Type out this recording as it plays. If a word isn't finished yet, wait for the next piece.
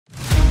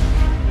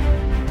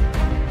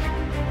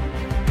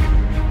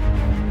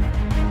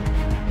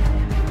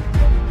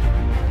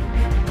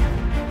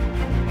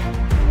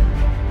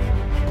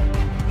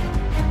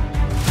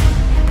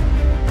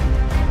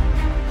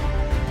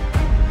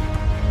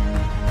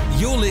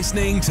You're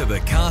listening to the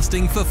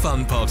Casting for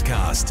Fun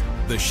podcast,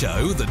 the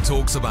show that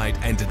talks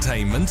about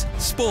entertainment,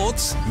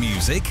 sports,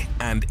 music,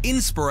 and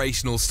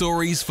inspirational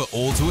stories for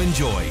all to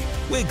enjoy.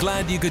 We're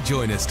glad you could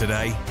join us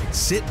today.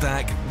 Sit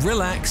back,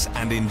 relax,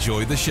 and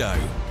enjoy the show.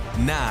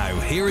 Now,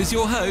 here is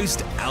your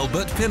host,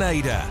 Albert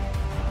Pineda.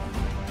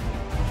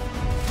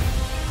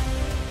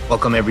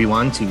 Welcome,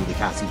 everyone, to the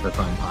Casting for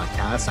Fun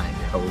podcast. I'm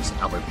your host,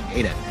 Albert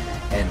Pineda.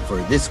 And for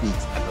this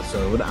week's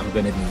episode, I'm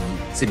going to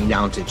be sitting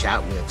down to chat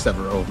with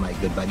several of my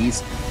good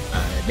buddies,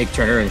 Nick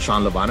Turner and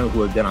Sean Luevano,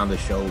 who have been on the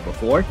show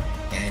before,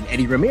 and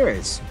Eddie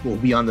Ramirez will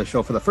be on the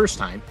show for the first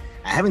time.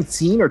 I haven't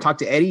seen or talked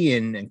to Eddie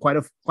in quite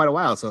a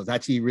while, so it's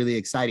actually really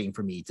exciting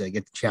for me to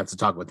get the chance to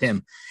talk with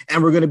him.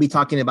 And we're going to be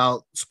talking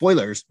about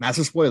spoilers,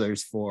 massive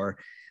spoilers for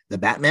The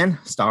Batman,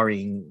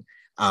 starring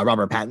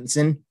Robert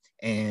Pattinson,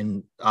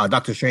 and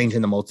Doctor Strange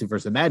in the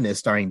Multiverse of Madness,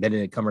 starring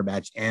Benedict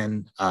Cumberbatch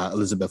and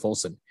Elizabeth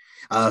Olsen.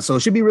 So it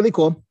should be really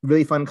cool,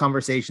 really fun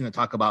conversation to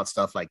talk about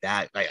stuff like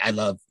that. I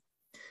love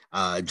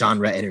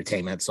genre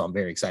entertainment, so I'm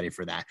very excited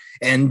for that.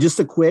 And just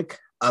a quick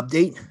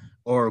update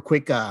or a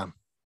quick, I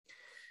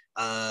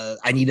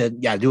need to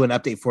do an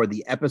update for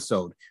the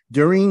episode.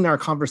 During our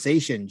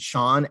conversation,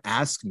 Sean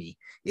asked me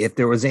if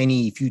there was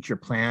any future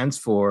plans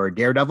for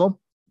Daredevil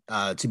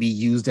to be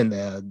used in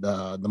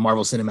the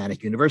Marvel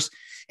Cinematic Universe.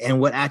 And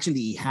what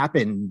actually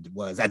happened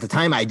was, at the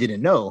time, I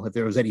didn't know if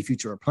there was any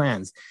future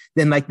plans.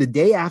 Then, like the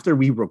day after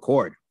we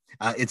record,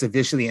 it's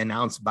officially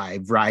announced by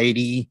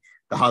Variety,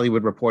 The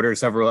Hollywood Reporter,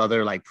 several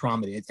other like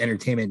prominent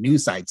entertainment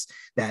news sites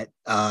that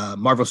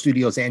Marvel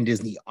Studios and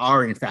Disney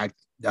are, in fact,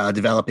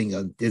 developing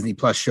a Disney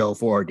Plus show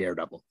for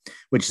Daredevil,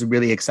 which is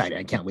really exciting.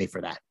 I can't wait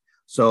for that.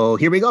 So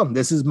here we go.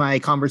 This is my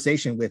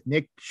conversation with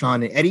Nick,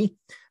 Sean, and Eddie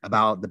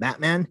about the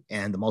Batman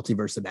and the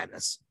Multiverse of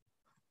Madness.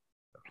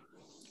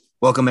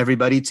 Welcome,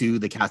 everybody, to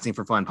the Casting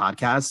for Fun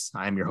podcast.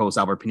 I'm your host,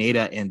 Albert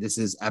Pineda, and this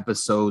is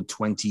episode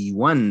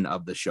 21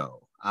 of the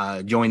show.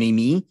 Joining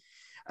me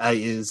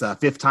is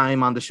fifth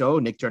time on the show,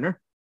 Nick Turner.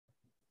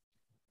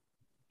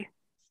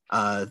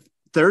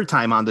 Third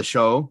time on the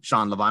show,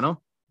 Sean Luevano.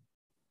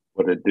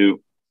 What it do?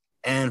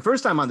 And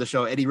first time on the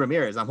show, Eddie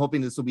Ramirez. I'm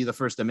hoping this will be the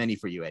first of many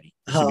for you, Eddie.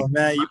 Oh,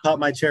 man, you popped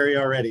my cherry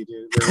already,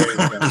 dude.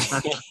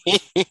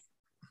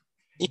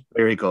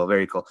 Very cool,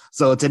 very cool.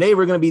 So today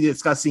we're going to be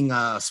discussing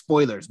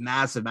spoilers,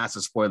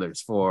 massive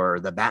spoilers for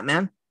the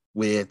Batman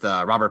with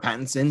Robert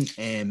Pattinson,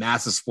 and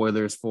massive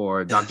spoilers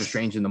for Doctor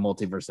Strange in the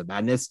Multiverse of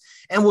Madness.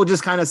 And we'll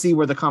just kind of see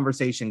where the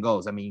conversation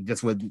goes. I mean,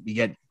 just when you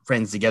get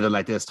friends together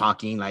like this,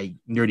 talking like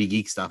nerdy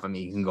geek stuff, I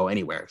mean, you can go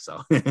anywhere.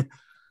 So I'm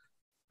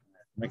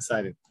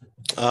excited.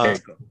 Very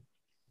cool.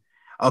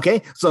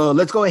 Okay, so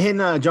let's go ahead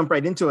and jump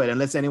right into it.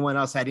 Unless anyone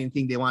else had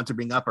anything they want to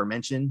bring up or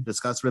mention,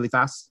 discuss really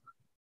fast.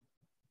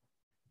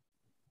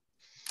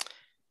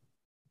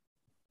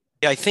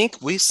 Yeah, I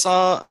think we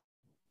saw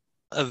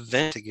an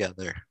event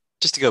together.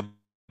 Just to go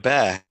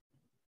back,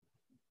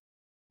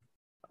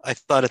 I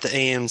thought at the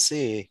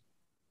AMC.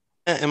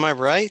 Am I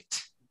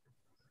right?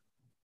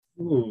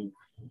 Ooh,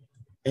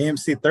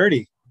 AMC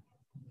 30.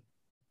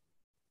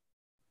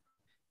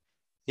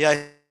 Yeah,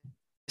 I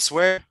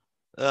swear.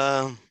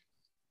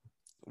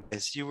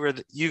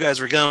 You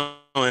guys were going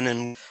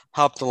and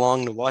hopped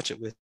along to watch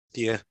it with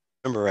you.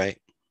 Remember right?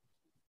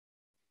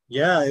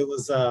 Yeah, it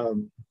was.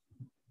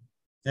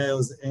 It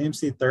was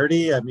AMC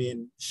 30. I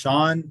mean,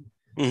 Sean,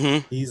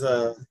 he's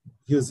a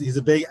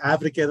big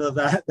advocate of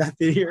that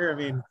theater. I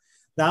mean,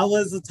 that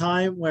was a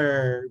time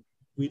where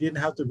we didn't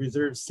have to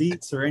reserve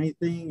seats or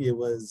anything. It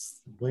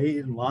was wait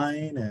in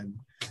line, and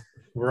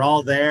we're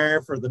all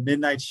there for the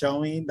midnight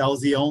showing. That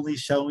was the only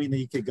showing that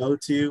you could go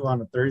to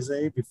on a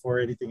Thursday before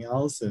anything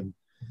else. And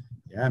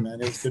yeah, man,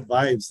 it was good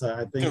vibes.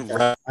 I think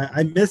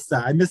I miss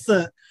that.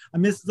 I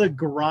miss the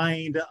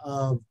grind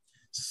of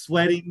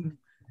sweating,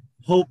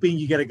 hoping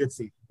you get a good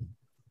seat.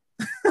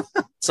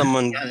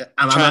 Someone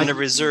trying to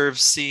reserve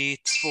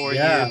seats for you.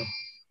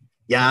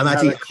 Yeah, I'm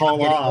actually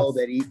call off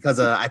because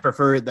I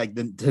prefer like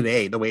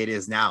today the way it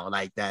is now,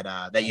 like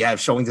that you have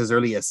showings as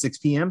early as 6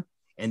 p.m.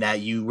 and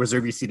that you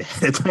reserve your seat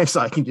ahead of time, so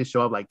I can just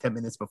show up like 10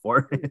 minutes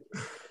before.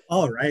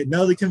 All right.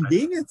 No, the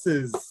convenience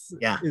is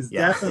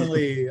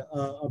definitely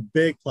a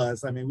big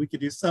plus. I mean, we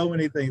could do so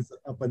many things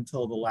up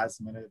until the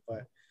last minute,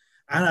 but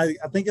I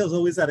think it was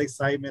always that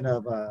excitement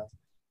of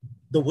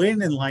the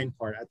waiting in line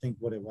part. I think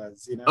what it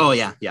was, you know. Oh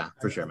yeah,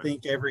 for sure. I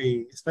think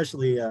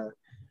especially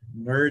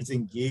nerds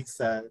and geeks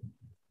that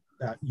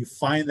you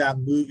find that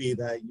movie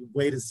that you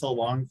waited so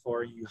long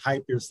for, you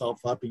hype yourself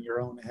up in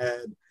your own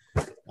head.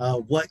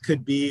 What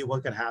could be,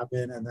 what could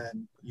happen, and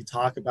then you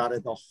talk about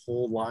it the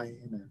whole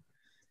line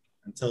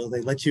until they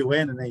let you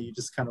in, and then you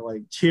just kind of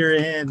like cheer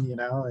in, you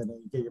know, and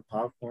then you get your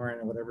popcorn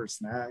and whatever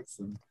snacks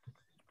and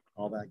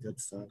all that good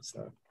stuff.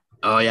 So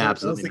oh yeah,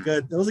 absolutely.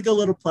 That was a good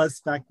little plus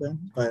back then,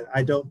 but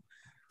I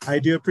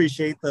do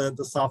appreciate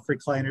the soft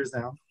recliners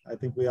now. I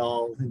think we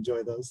all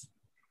enjoy those.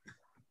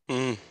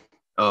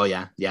 Oh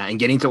yeah, and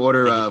getting to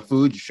order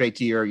food straight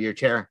to your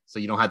chair, so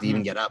you don't have to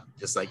even get up.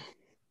 Just like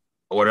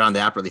order on the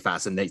app really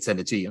fast, and they send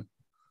it to you.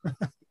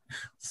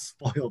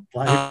 Spoiled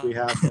life we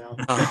have now.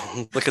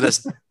 Look at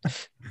us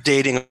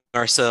dating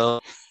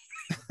ourselves.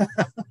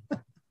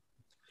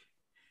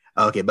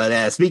 Okay,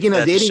 but speaking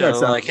of dating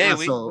ourselves, like, hey,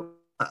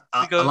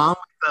 along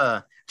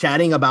with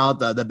chatting about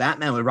the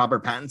Batman with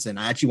Robert Pattinson,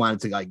 I actually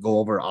wanted to like go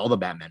over all the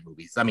Batman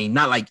movies. I mean,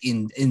 not like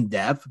in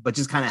depth, but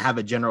just kind of have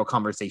a general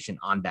conversation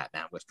on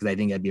Batman, because I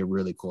think that'd be a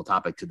really cool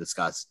topic to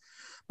discuss.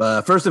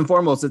 But first and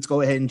foremost, let's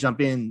go ahead and jump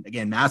in.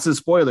 Again, massive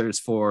spoilers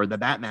for the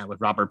Batman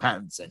with Robert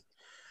Pattinson.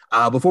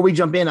 Before we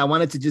jump in, I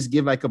wanted to just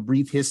give like a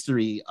brief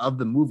history of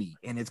the movie.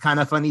 And it's kind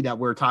of funny that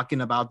we're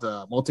talking about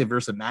the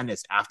Multiverse of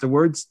Madness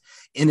afterwards.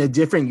 In a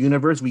different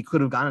universe, we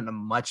could have gotten a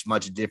much,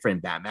 much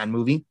different Batman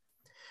movie.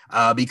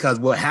 Because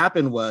what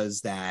happened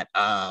was that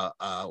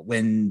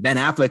when Ben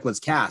Affleck was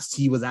cast,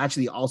 he was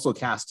actually also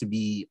cast to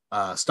be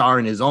star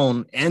in his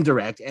own and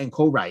direct and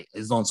co-write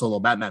his own solo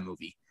Batman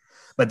movie.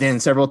 But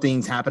then several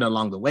things happened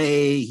along the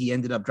way. He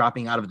ended up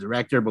dropping out of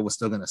director, but was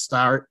still going to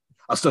star.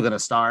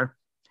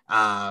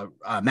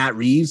 Matt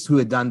Reeves, who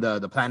had done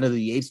the Planet of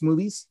the Apes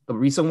movies, the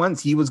recent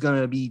ones, he was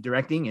going to be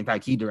directing. In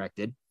fact, he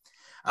directed.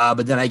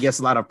 But then I guess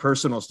a lot of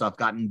personal stuff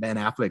got in Ben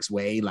Affleck's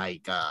way,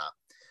 like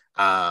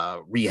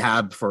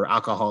rehab for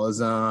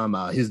alcoholism,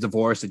 his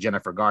divorce to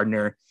Jennifer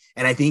Gardner.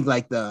 And I think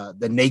like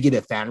the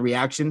negative fan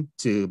reaction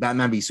to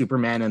Batman v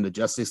Superman and the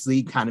Justice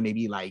League kind of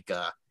maybe like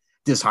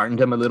disheartened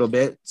him a little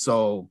bit.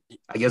 So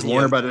I guess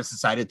Warner Brothers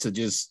decided to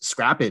just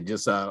scrap it,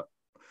 just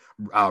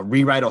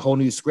rewrite a whole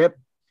new script,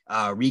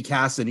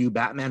 recast a new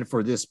Batman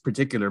for this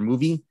particular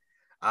movie.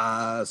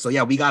 So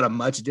yeah, we got a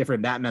much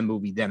different Batman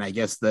movie than I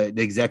guess the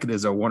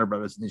executives of Warner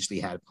Brothers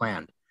initially had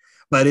planned.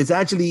 But it's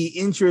actually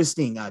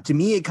interesting. To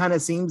me, it kind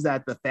of seems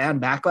that the fan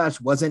backlash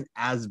wasn't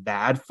as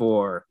bad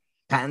for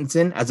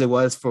Pattinson as it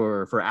was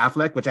for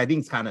Affleck, which I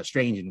think is kind of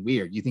strange and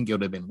weird. You think it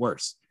would have been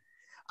worse.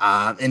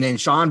 And then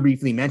Sean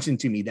briefly mentioned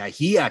to me that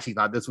he actually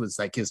thought this was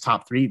like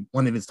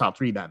one of his top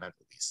three Batman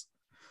movies.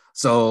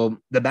 So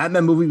the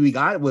Batman movie we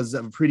got was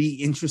pretty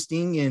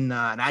interesting and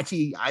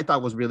actually I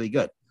thought was really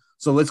good.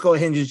 So let's go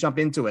ahead and just jump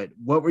into it.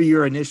 What were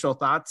your initial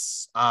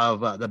thoughts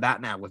of the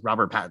Batman with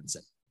Robert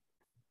Pattinson?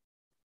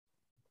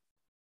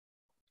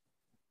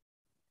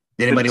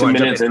 Did anybody want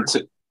to jump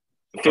in?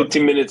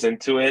 15 minutes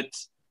into it,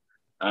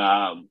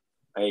 I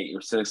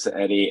was sitting next to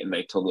Eddie and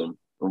I told him,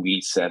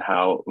 we said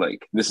how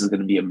like this is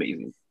going to be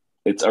amazing.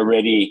 It's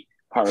already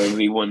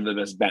probably one of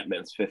the best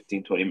Batmans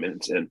 15, 20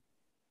 minutes in.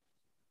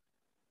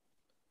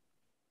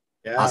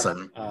 Yeah,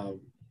 awesome.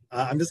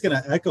 I'm just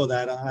going to echo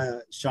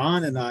that.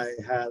 Sean and I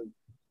had,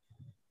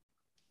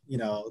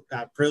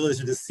 that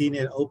privilege of just seeing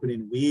it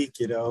opening week,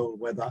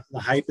 when the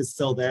hype is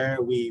still there.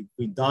 We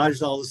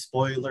dodged all the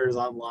spoilers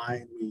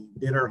online. We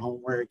did our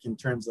homework in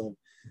terms of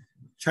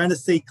trying to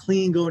stay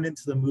clean going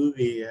into the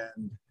movie.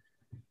 And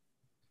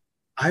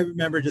I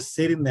remember just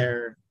sitting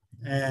there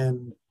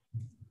and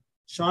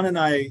Sean and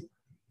I,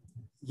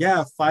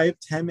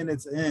 5-10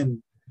 minutes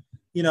in,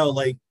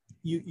 like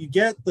you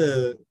get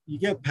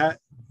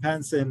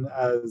Pattinson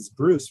as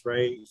Bruce,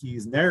 right?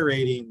 He's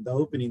narrating the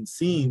opening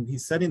scene.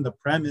 He's setting the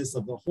premise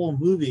of the whole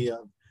movie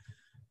of,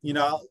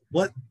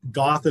 what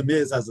Gotham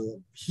is as a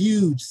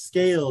huge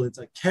scale. It's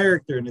a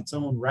character in its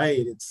own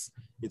right. It's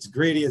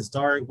gritty, it's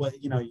dark.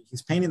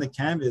 He's painting the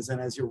canvas.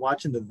 And as you're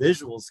watching the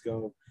visuals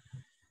go,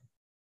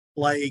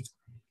 like,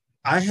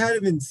 I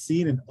hadn't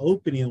seen an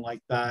opening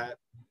like that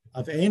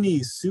of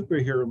any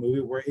superhero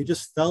movie where it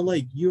just felt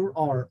like you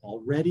are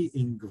already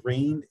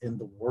ingrained in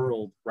the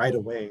world right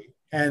away.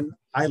 And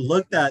I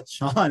looked at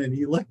Sean and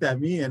he looked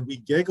at me and we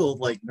giggled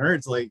like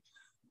nerds, like,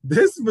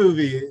 this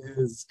movie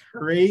is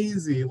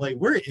crazy. Like,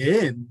 we're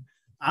in.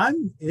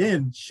 I'm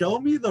in. Show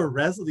me the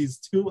rest of these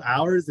 2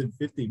 hours and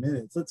 50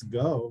 minutes. Let's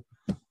go.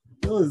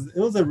 It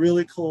was a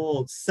really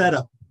cool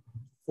setup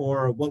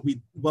for what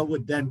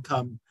would then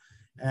come.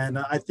 And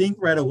I think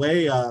right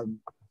away,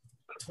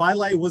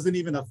 Twilight wasn't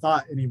even a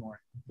thought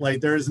anymore.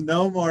 Like, there's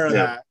no more of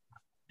that.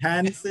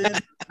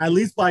 Pattinson, at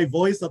least by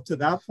voice up to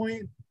that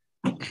point,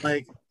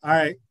 like, all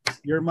right,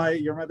 you're my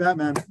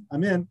Batman.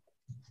 I'm in.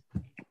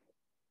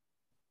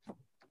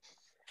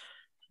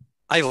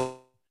 I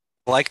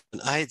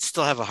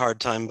still have a hard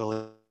time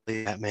believing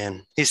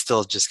Batman. He's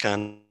still just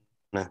kind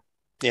of,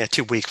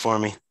 too weak for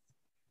me.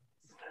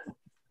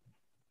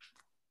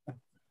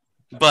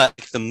 But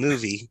the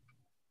movie,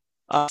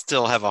 I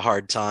still have a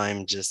hard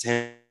time just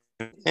him.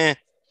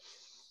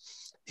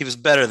 He was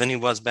better than he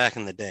was back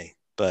in the day,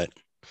 but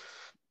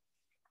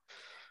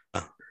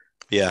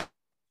yeah.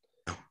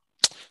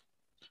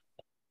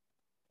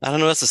 I don't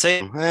know what to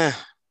say.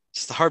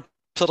 Just a hard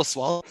pill to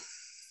swallow.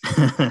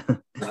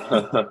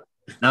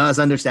 No, it's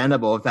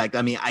understandable. In fact,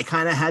 I mean, I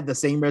kind of had the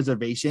same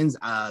reservations.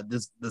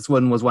 This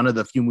one was one of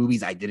the few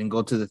movies I didn't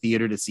go to the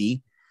theater to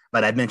see.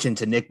 But I mentioned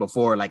to Nick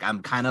before, like,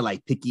 I'm kind of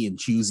like picky and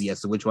choosy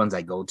as to which ones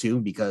I go to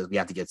because we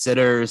have to get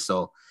sitters.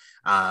 So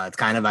it's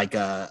kind of like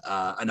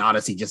an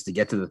odyssey just to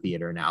get to the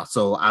theater now.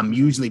 So I'm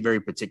usually very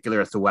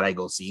particular as to what I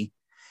go see.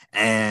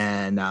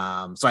 And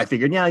so I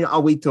figured,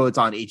 I'll wait till it's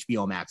on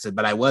HBO Max.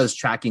 But I was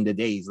tracking the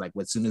days, like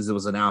as soon as it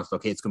was announced,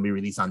 okay, it's going to be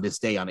released on this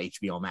day on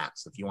HBO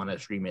Max if you want to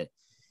stream it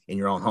in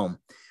your own home.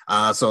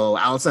 So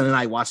Allison and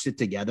I watched it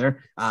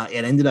together.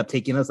 It ended up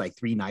taking us like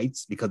 3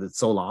 nights because it's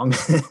so long.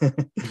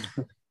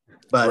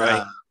 But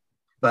right.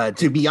 But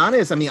to be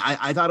honest, I mean,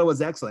 I thought it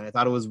was excellent. I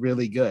thought it was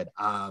really good.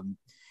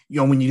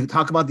 When you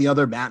talk about the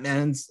other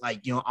Batmans,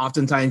 like,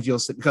 oftentimes you'll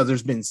say, because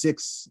there's been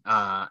 6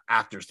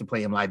 actors to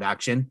play in live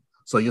action.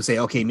 So you'll say,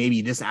 okay,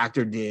 maybe this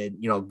actor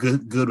did,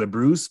 good with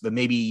Bruce, but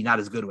maybe not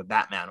as good with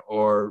Batman,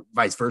 or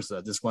vice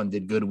versa. This one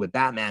did good with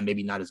Batman,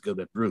 maybe not as good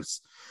with Bruce.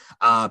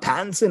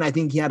 Pattinson, I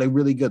think he had a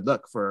really good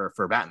look for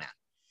Batman.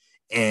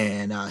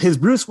 And his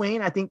Bruce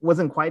Wayne, I think,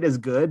 wasn't quite as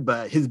good,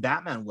 but his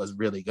Batman was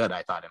really good,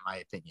 I thought, in my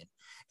opinion.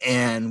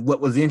 And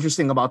what was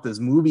interesting about this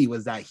movie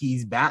was that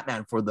he's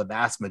Batman for the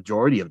vast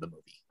majority of the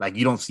movie. Like,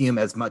 you don't see him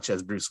as much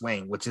as Bruce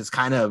Wayne, which is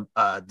kind of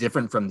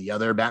different from the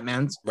other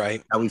Batmans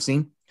that we've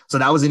seen. So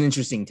that was an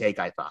interesting take,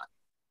 I thought.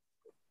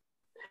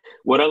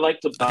 What I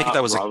liked about I think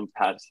that was Robin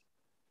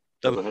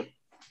Pattinson.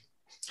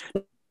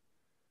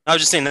 I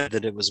was just saying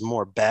that it was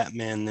more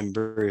Batman than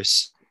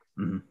Bruce.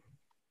 Mm-hmm.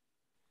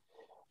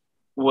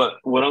 What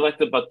I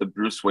liked about the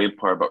Bruce Wayne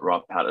part about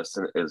Rob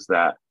Pattinson is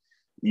that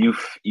you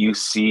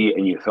see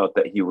and you felt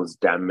that he was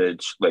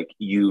damaged. Like,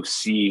 you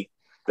see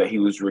that he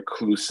was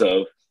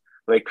reclusive.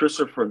 Like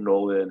Christopher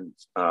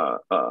Nolan's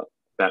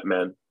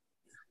Batman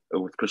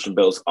with Christian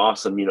Bale is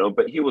awesome,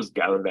 but he was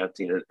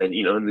gallivanting and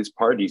in these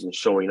parties and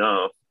showing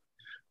off.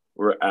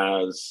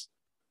 Whereas,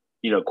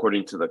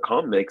 according to the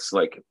comics,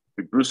 like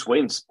Bruce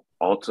Wayne's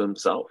all to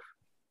himself,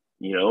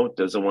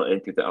 doesn't want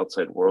anything to the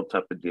outside world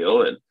type of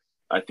deal. And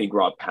I think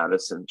Rob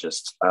Pattinson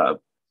just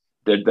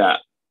did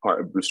that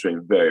part of Bruce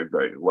Wayne very,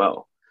 very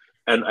well.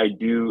 And I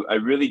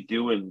really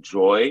do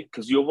enjoy,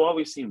 because you've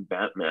always seen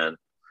Batman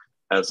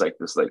as like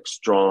this like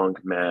strong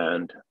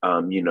man,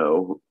 like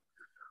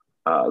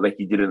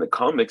he did in the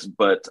comics.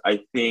 But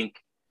I think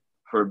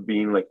for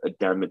being like a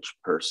damaged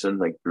person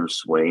like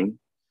Bruce Wayne,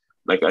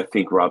 like I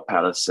think Rob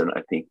Pattinson,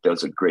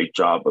 does a great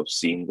job of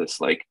seeing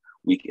this like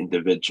weak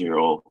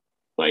individual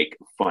like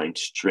find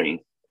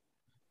strength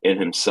in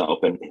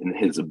himself and in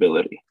his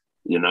ability.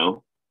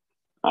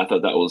 I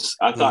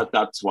thought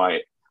that's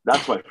why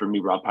for me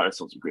Rob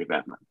Pattinson was a great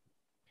Batman.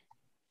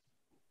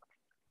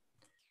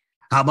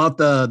 How about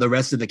the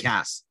rest of the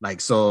cast?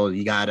 Like, so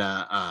you got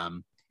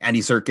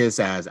Andy Serkis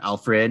as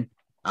Alfred.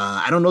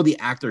 I don't know the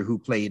actor who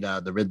played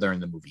the Riddler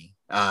in the movie,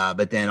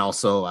 but then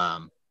also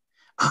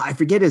I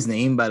forget his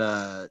name,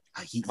 but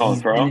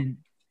Colin Farrell.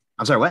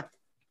 I'm sorry, what?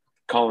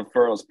 Colin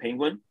Farrell's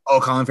Penguin. Oh,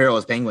 Colin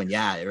Farrell's Penguin.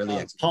 Yeah, it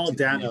really. Paul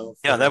Dano.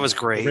 Yeah, that was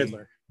great.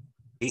 Riddler.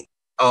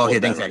 Oh, okay.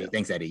 Thanks, Eddie.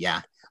 Thanks, Eddie.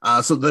 Yeah.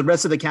 So the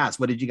rest of the cast,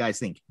 what did you guys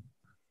think?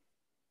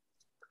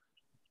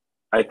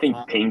 I think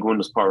Penguin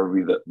was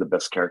probably the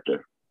best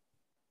character,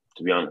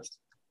 to be honest.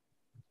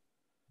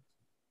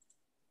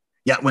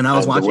 Yeah, when I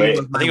was watching it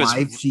with my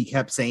wife, she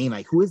kept saying,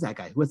 like, who is that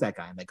guy? Who is that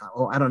guy? I'm like,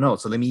 oh, I don't know.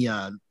 So let me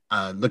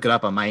look it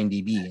up on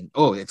MyIMDb. And,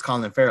 it's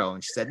Colin Farrell.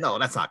 And she said, no,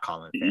 that's not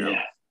Colin Farrell.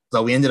 Yeah.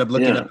 So we ended up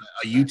looking up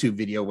a YouTube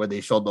video where they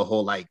showed the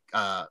whole, like,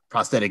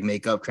 prosthetic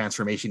makeup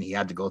transformation he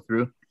had to go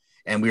through.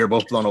 And we were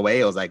both blown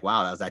away. I was like,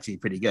 wow, that was actually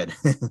pretty good.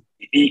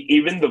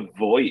 even the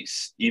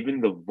voice,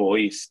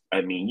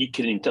 I mean, you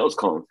couldn't even tell it's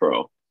Colin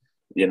Farrell.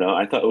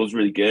 I thought it was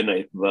really good. And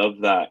I love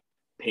that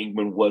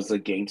Penguin was a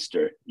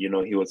gangster.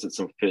 He wasn't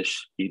some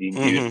fish eating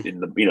dude in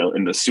the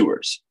in the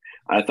sewers.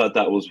 I thought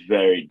that was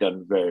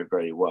done very,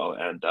 very well.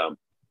 And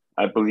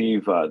I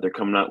believe they're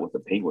coming out with a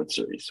Penguin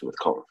series with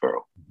Colin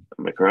Farrell.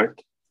 Am I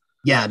correct?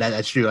 Yeah,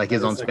 that's true. Like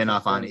his own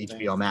spinoff on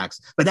HBO Max.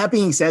 But that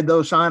being said,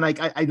 though, Sean, like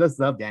I just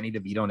love Danny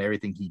DeVito and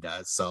everything he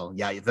does. So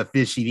yeah, the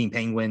fish eating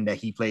penguin that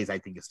he plays, I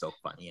think is still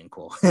funny and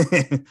cool.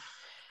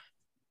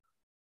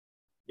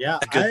 Yeah,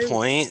 a good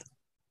point.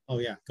 Oh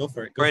yeah, go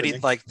for it. Already,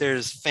 like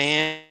there's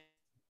fan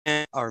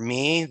or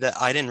me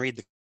that I didn't read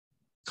the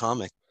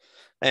comic,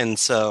 and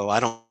so I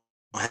don't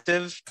have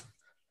to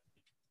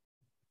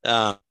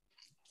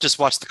just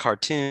watch the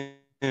cartoon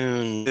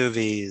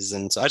movies.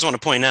 And so I just want to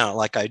point out,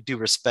 like, I do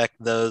respect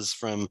those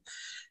from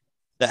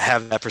that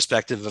have that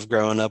perspective of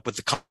growing up with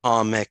the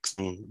comics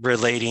and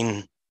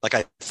relating. Like,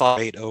 I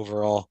thought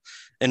overall,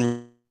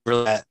 and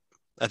really,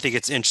 I think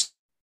it's interesting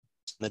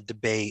the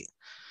debate,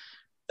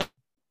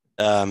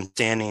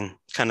 standing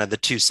kind of the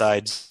two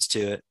sides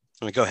to it.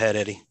 Go ahead,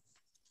 Eddie.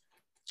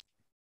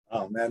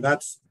 Oh man,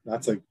 that's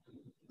actually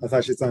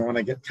something I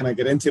want to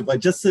get into. But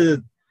just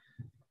to,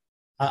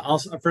 I'll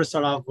first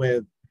start off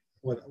with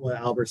what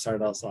Albert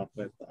started us off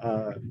with.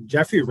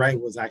 Jeffrey Wright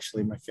was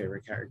actually my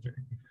favorite character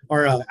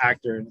or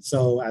actor. And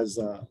so as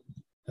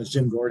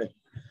Jim Gordon,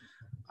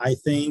 I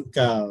think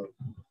this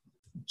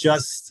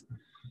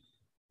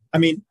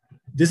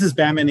is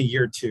Batman a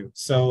year 2.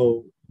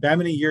 So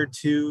Batman a year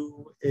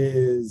 2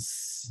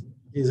 is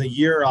a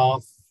year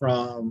off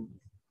from,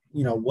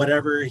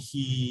 whatever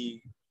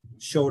he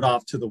showed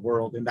off to the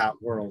world in that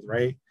world,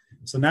 right?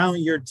 So now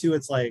in year 2,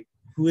 it's like,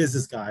 who is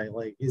this guy?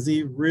 Like, is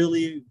he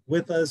really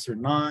with us or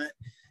not?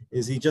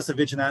 Is he just a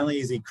vigilante?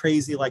 Is he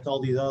crazy like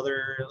all these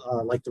other,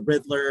 like the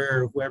Riddler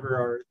or whoever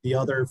are the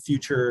other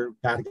future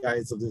bad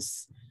guys of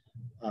this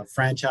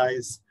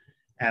franchise?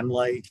 And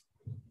like,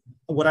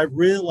 what I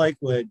really like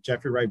what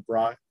Jeffrey Wright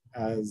brought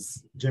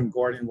as Jim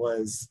Gordon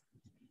was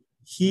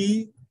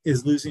he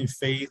is losing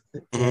faith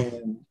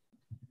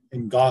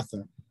in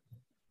Gotham,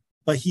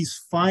 but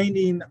he's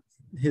finding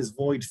his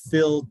void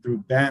filled through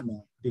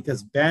Batman,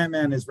 because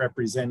Batman is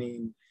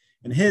representing,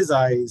 in his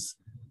eyes,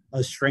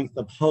 a strength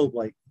of hope.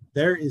 Like,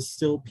 there is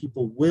still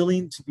people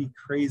willing to be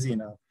crazy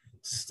enough,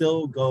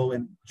 still go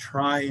and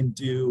try and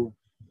do,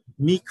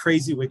 meet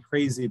crazy with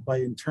crazy, but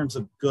in terms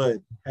of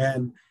good.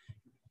 And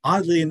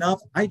oddly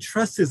enough, I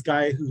trust this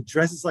guy who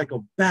dresses like a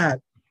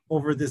bat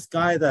over this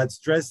guy that's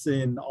dressed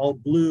in all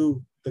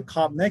blue, the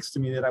cop next to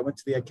me that I went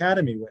to the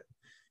academy with.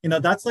 You know,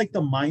 that's like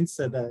the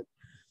mindset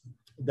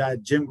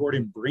that Jim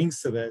Gordon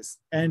brings to this.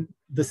 And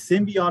the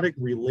symbiotic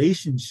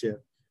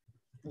relationship,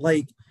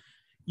 like,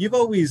 you've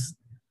always,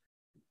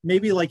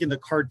 maybe like in the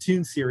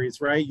cartoon series,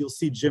 right? You'll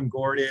see Jim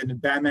Gordon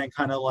and Batman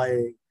kind of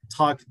like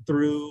talk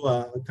through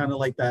kind of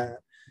like that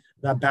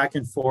back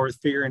and forth,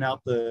 figuring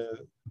out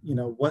the, you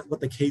know, what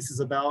the case is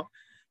about.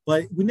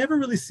 But we never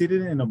really see it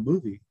in a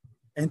movie.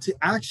 And to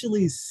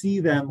actually see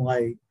them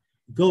like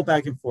go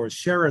back and forth,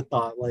 share a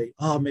thought, like,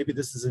 oh, maybe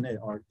this isn't it,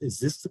 or is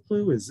this the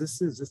clue? Is this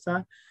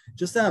that?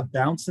 Just that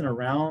bouncing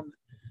around.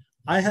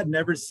 I had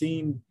never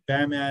seen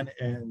Batman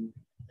and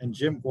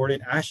Jim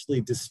Gordon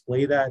actually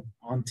display that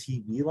on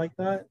TV like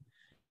that.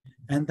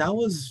 And that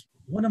was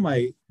one of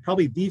my,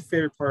 probably the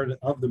favorite part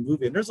of the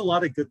movie. And there's a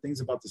lot of good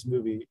things about this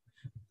movie,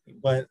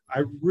 but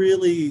I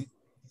really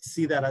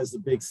see that as the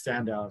big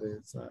standout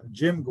is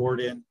Jim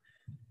Gordon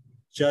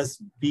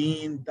just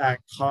being that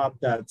cop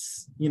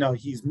that's, you know,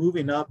 he's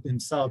moving up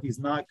himself. He's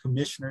not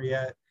commissioner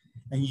yet.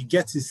 And you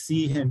get to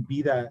see him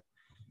be that,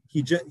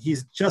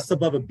 he's just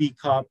above a beat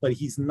cop, but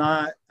he's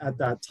not at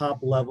that top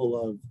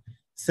level of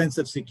sense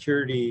of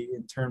security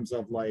in terms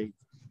of like,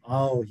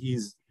 oh,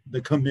 he's the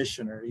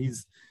commissioner.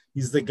 He's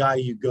the guy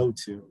you go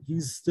to.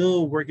 He's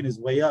still working his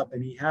way up,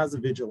 and he has a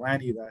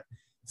vigilante that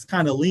he's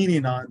kind of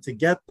leaning on to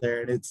get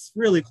there. And it's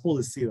really cool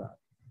to see that.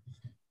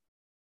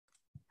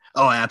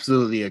 Oh, I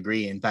absolutely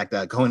agree. In fact,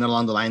 going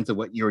along the lines of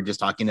what you were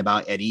just talking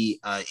about, Eddie,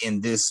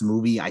 in this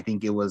movie, I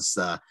think it was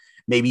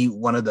maybe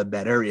one of the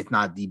better, if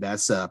not the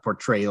best,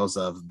 portrayals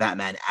of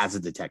Batman as a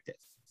detective.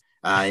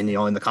 And, you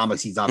know, in the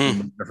comics, he's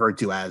often referred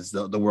to as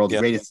the world's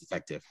greatest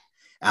detective.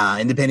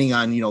 And depending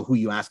on, you know, who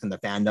you ask in the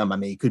fandom, I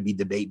mean, it could be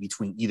debate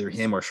between either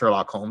him or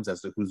Sherlock Holmes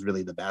as to who's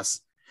really the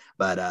best.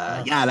 But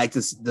yeah, I like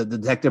this, the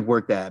detective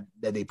work that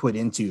they put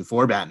into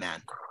for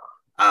Batman.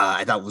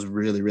 I thought was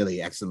really,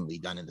 really excellently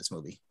done in this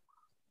movie.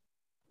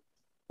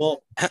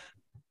 Well,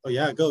 oh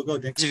yeah, go,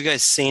 Dick. Have you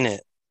guys seen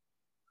it?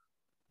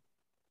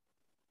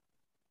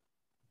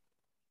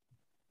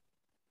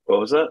 What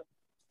was that?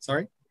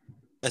 Sorry?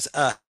 That's,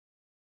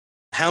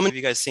 how many of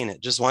you guys seen it?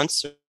 Just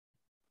once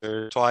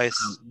or twice?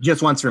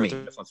 Just once for me.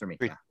 Just once for me.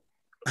 Yeah.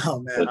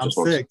 Oh man, I'm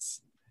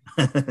 6.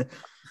 No,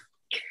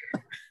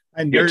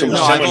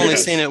 I've only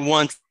seen it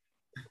once.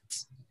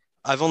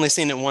 I've only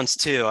seen it once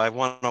too. I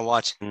want to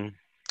watch it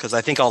because I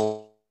think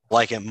I'll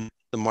like it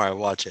the more I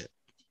watch it.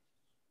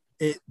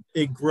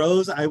 It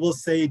grows. I will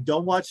say,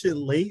 don't watch it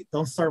late.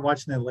 Don't start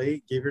watching it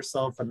late. Give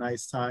yourself a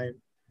nice time.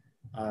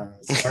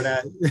 Start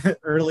at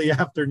early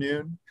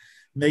afternoon.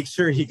 Make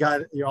sure you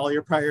got all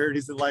your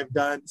priorities in life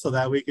done so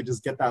that we could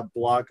just get that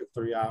block of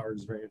 3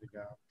 hours ready to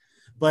go.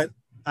 But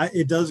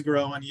it does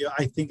grow on you.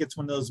 I think it's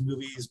one of those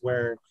movies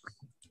where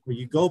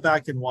you go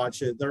back and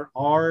watch it, there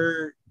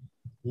are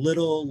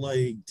little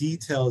like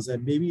details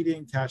that maybe you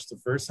didn't catch the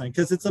first time,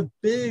 because it's a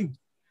big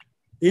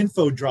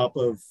info drop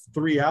of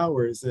 3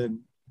 hours, and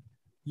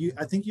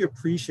I think you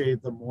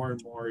appreciate the more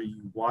and more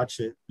you watch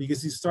it,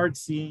 because you start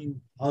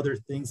seeing other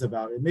things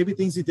about it. Maybe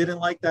things you didn't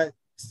like that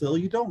still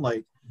you don't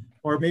like,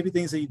 or maybe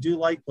things that you do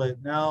like,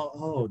 but now,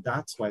 oh,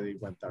 that's why they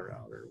went that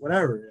route or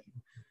whatever.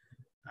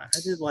 I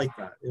did like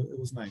that. It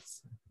was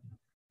nice.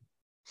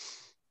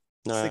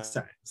 6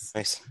 times.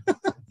 Nice.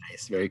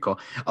 Nice. Very cool.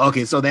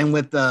 Okay. So then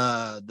with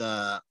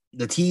the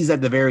tease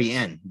at the very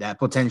end, that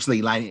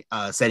potentially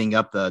setting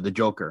up the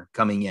Joker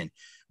coming in,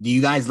 do you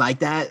guys like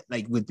that?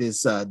 Like with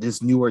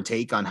this newer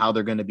take on how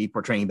they're going to be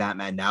portraying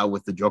Batman now,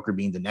 with the Joker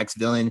being the next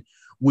villain?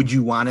 Would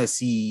you want to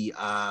see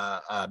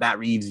Matt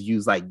Reeves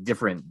use like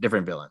different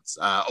villains?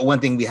 One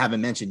thing we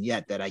haven't mentioned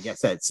yet that I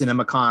guess at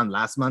CinemaCon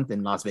last month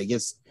in Las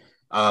Vegas,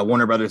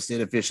 Warner Brothers did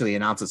officially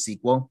announce a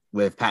sequel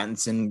with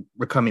Pattinson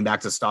coming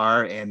back to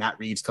star and Matt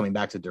Reeves coming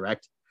back to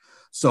direct.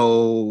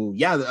 So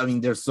yeah, I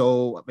mean,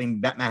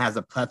 Batman has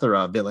a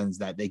plethora of villains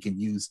that they can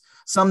use.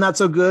 Some not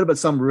so good, but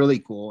some really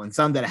cool, and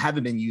some that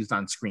haven't been used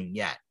on screen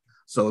yet.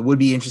 So it would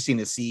be interesting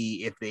to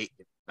see if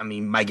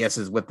my guess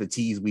is with the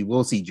tease, we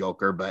will see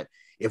Joker, but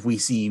if we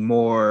see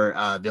more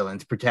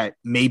villains,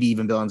 maybe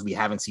even villains we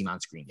haven't seen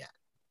on screen yet.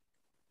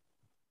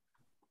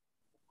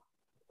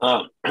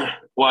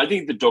 Well, I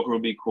think the Joker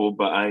would be cool,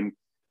 but I'm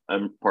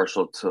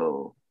partial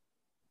to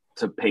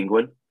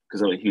Penguin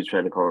because I'm a huge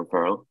fan of Colin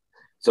Farrell.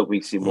 So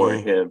we see more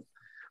of him.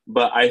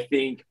 But I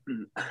think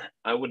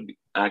I would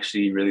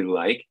actually really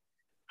like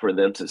for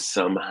them to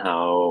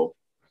somehow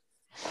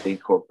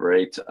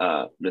incorporate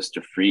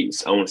Mr.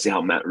 Freeze. I want to see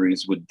how Matt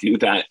Reeves would do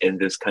that in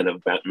this kind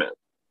of Batman.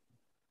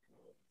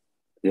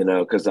 You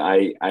know, because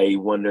I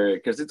wonder,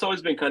 because it's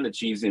always been kind of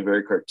cheesy and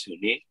very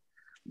cartoony,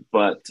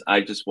 but I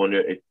just wonder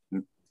if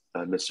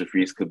Mr.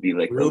 Freeze could be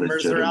like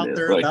rumors are out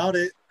there like, about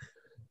it.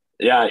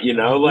 Yeah, you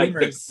know, like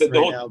the right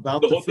whole,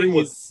 about the whole thing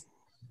Freeze.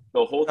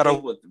 the whole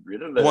thing with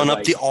Riddler, one like,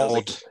 up the old.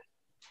 like,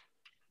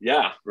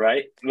 yeah,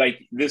 right.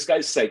 Like this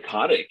guy's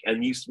psychotic, and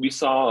we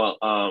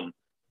saw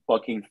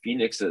fucking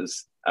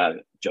Phoenix's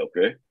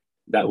Joker.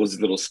 That was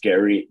a little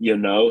scary, you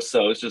know.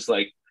 So it's just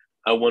like,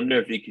 I wonder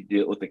if you could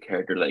do it with a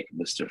character like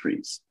Mr.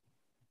 Freeze.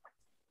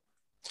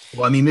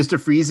 Well, I mean, Mr.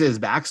 Freeze's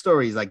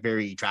backstory is like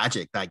very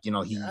tragic. Like, you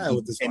know, he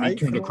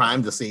committed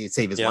crime to save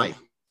his wife.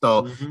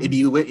 So it'd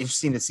be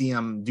interesting to see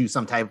him do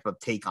some type of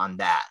take on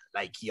that.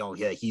 Like, you know,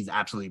 he's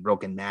absolutely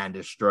broken man,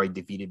 destroyed,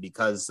 defeated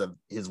because of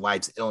his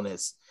wife's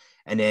illness.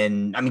 And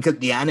then, I mean, because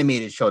the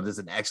animated show does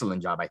an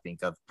excellent job, I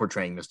think, of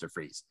portraying Mr.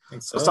 Freeze.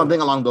 So something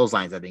along those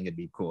lines, I think it'd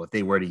be cool if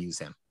they were to use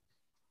him.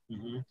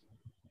 Mm-hmm.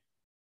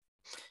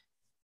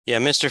 Yeah,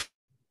 Mr.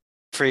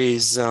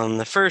 Freeze,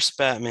 the first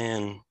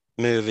Batman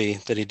movie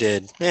that he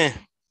did,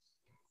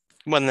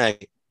 wasn't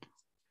that?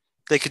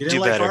 They could do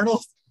better.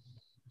 Arnold?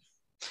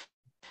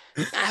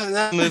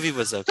 That movie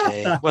was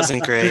okay. It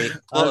wasn't great.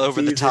 A little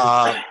over the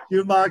top.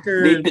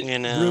 Schumacher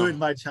ruined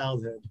my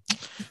childhood.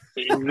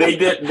 They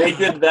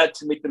did that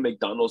to make the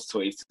McDonald's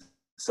toys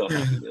sell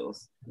Happy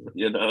Meals.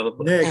 You know,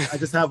 Nick, I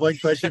just have one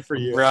question for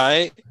you.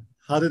 Right?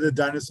 How did the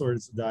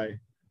dinosaurs die?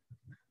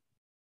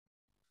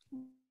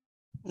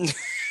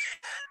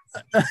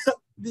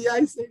 The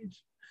Ice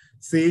Age.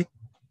 See,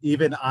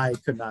 even I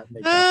could not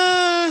make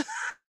that.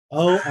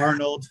 Oh,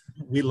 Arnold,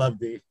 we love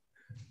thee.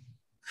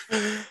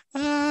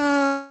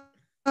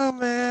 Oh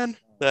man,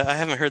 I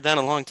haven't heard that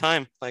in a long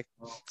time. Like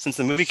since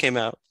the movie came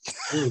out.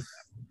 Oof.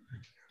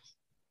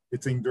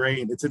 It's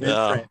ingrained. It's an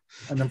imprint.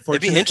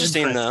 It'd be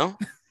interesting though.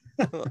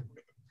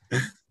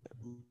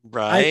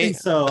 Right? I think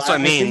so. That's what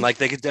I mean. Like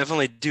they could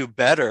definitely do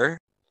better.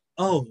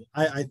 Oh,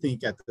 I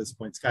think at this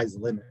point, sky's the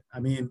limit. I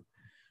mean,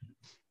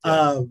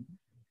 I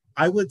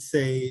would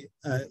say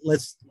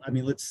let's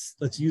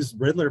use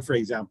Riddler for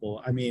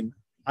example. I mean,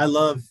 I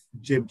love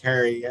Jim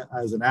Carrey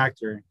as an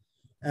actor,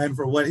 and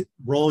for what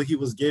role he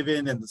was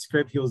given and the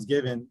script he was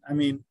given. I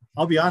mean,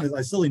 I'll be honest,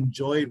 I still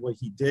enjoyed what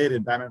he did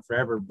in Batman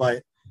Forever,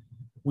 but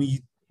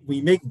we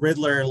make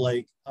Riddler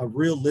like a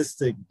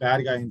realistic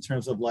bad guy in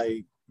terms of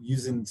like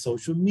using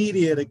social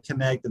media to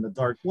connect in the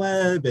dark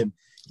web, and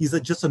he's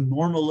just a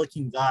normal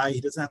looking guy.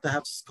 He doesn't have to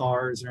have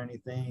scars or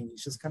anything.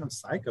 He's just kind of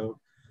psycho.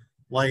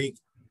 Like,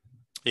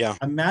 yeah,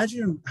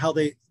 imagine how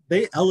they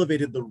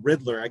elevated the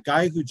Riddler, a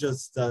guy who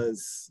just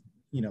does,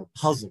 you know,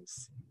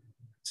 puzzles,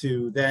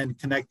 to then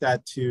connect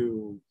that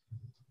to,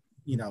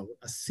 you know,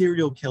 a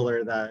serial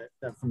killer that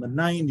from the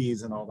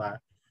 90s and all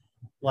that.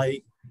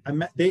 Like,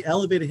 they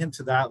elevated him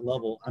to that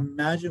level.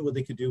 Imagine what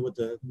they could do with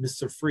the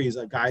Mr. Freeze,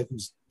 a guy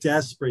who's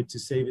desperate to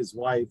save his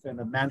wife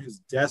and a man who's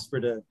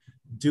desperate to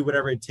do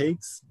whatever it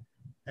takes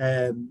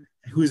and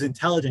who's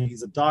intelligent.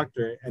 He's a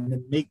doctor, and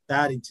then make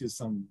that into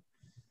some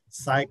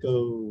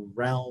psycho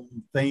realm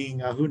thing.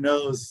 Who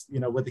knows, you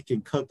know, what they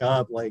can cook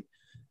up. Like,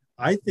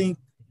 I think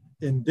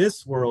in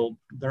this world,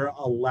 they're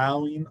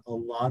allowing a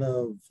lot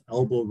of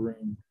elbow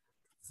room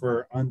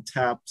for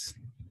untapped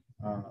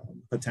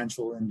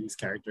potential in these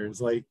characters.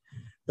 Like,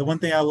 the one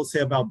thing I will say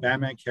about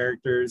Batman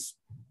characters,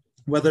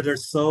 whether they're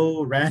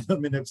so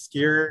random and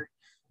obscure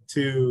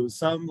to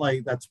some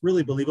like that's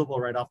really believable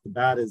right off the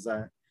bat, is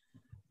that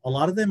a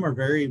lot of them are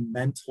very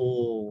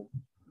mental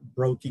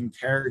broken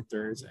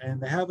characters, and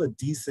they have a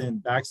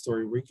decent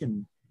backstory where you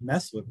can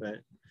mess with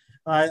it.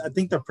 I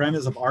think the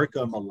premise of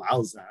Arkham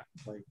allows that.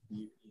 Like,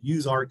 you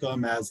use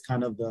Arkham as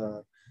kind of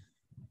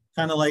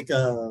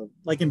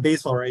like in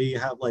baseball, right? You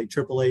have like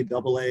AAA,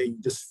 AA, you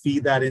just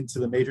feed that into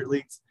the major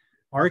leagues.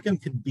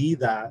 Arkham could be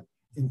that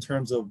in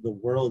terms of the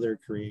world they're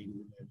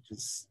creating, and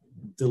just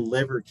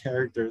deliver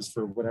characters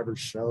for whatever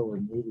show or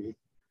movie.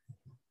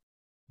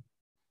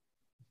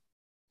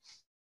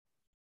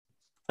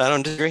 I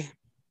don't disagree.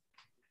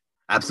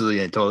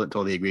 Absolutely, I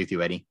totally agree with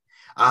you, Eddie.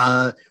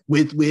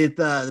 With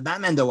the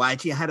Batman though, I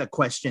actually had a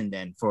question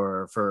then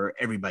for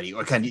everybody,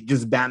 or kind of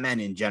just Batman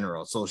in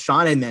general. So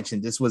Sean had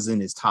mentioned this was in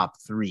his top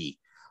 3.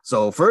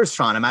 So first,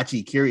 Sean, I'm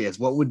actually curious,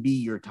 what would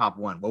be your top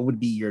 1? What would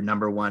be your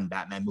number 1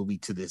 Batman movie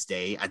to this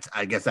day?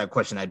 I guess that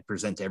question I'd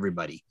present to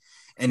everybody.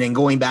 And then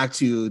going back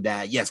to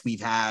that, yes, we've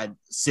had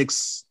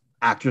 6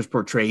 actors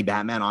portray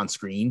Batman on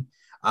screen.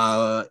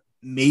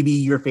 Maybe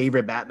your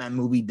favorite Batman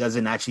movie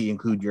doesn't actually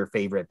include your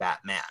favorite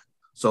Batman.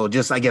 So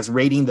just, I guess,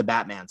 rating the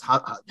Batmans.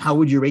 How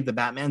would you rate the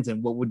Batmans,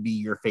 and what would be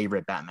your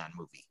favorite Batman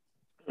movie?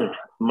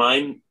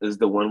 Mine is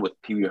the one with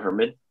Pee Wee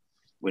Herman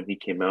when he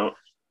came out.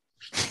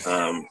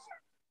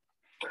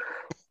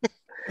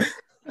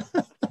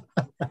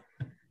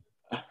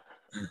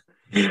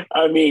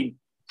 I mean,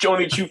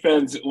 only true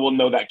fans will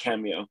know that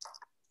cameo.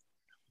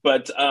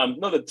 But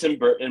no, the Tim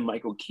Burton,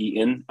 Michael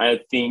Keaton, I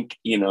think,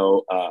 you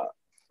know,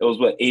 it was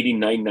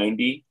 89,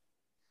 90,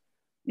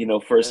 you know,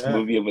 first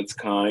movie of its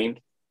kind.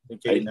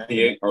 I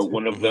think are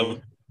one of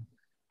them.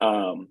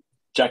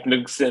 Jack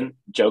Nicholson,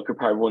 Joker,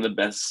 probably one of the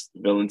best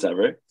villains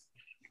ever.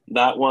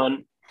 That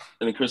one,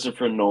 and then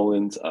Christopher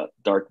Nolan's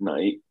Dark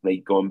Knight,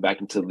 like going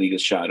back into League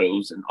of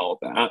Shadows and all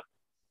that,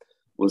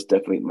 was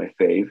definitely my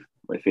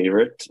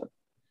favorite.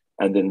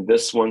 And then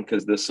this one,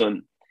 because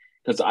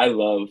I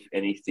love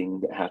anything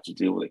that has to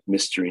do with like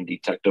mystery and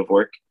detective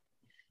work,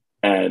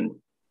 and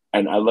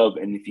I love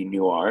anything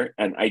noir.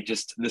 And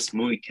this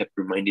movie kept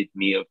reminding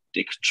me of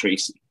Dick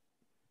Tracy,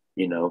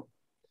 you know.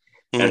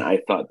 And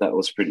I thought that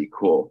was pretty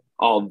cool.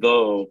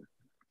 Although,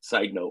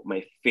 side note,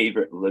 my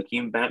favorite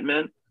looking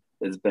Batman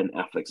is Ben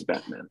Affleck's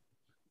Batman.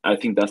 I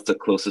think that's the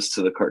closest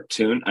to the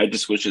cartoon. I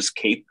just wish his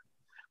cape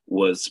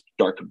was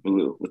dark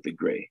blue with the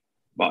gray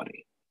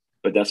body.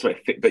 But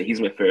but he's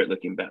my favorite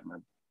looking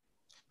Batman.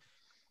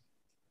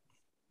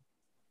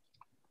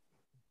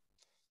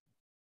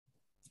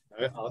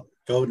 All right, I'll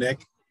go,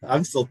 Nick.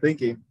 I'm still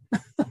thinking.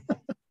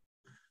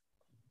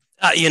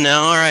 All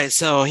right.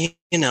 So,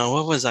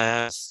 what was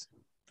I?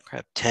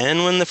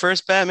 10 when the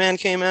first Batman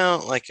came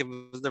out. Like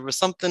there was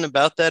something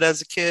about that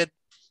as a kid.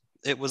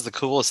 It was the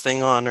coolest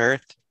thing on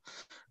earth.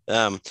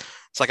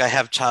 It's like I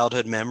have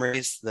childhood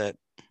memories that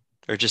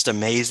are just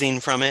amazing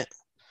from it.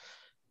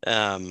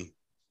 But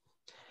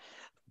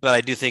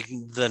I do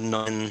think the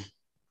Nolan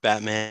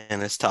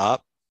Batman is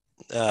top.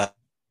 I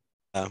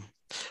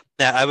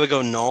would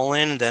go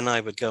Nolan, then I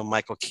would go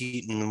Michael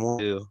Keaton,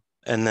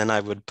 and then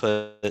I would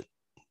put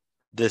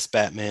this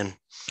Batman.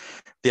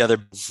 The other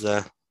is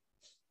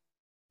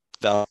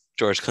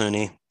George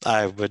Clooney.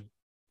 I would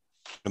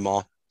put them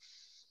all.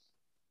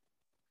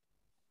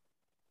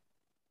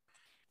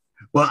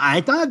 Well,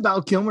 I thought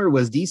Val Kilmer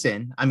was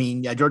decent. I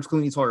mean, yeah, George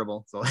Clooney's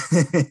horrible, so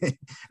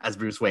as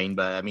Bruce Wayne.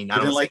 But I mean, I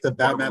don't like the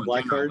Batman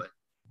Black Card.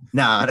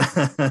 No,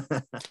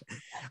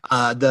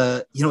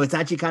 it's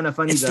actually kind of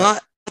funny. It's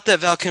not that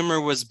Val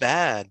Kilmer was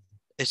bad.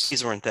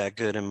 These weren't that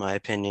good, in my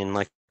opinion.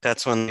 Like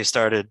that's when they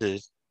started to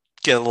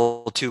get a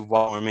little too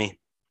warmy.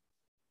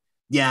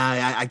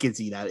 Yeah, I can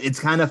see that. It's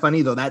kind of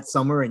funny, though. That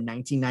summer in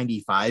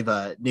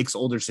 1995, Nick's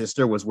older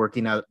sister was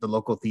working at the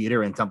local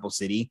theater in Temple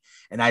City.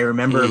 And I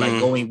remember like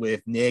going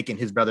with Nick and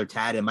his brother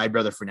Tad and my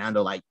brother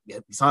Fernando. Like we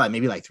saw it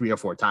maybe like 3 or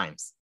 4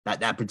 times,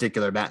 that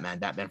particular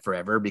Batman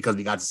Forever, because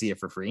we got to see it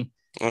for free.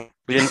 We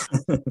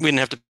didn't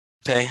have to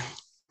pay.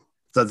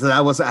 So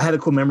I had a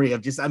cool memory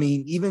of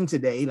even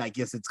today, like,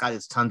 yes, it's got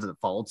its tons of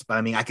faults, but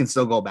I mean, I can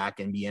still go back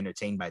and be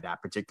entertained by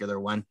that particular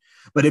one.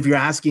 But if you're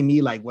asking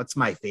me, like, what's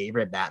my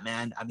favorite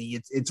Batman? I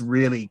mean, it's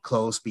really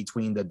close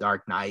between The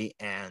Dark Knight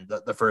and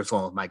the first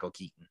one with Michael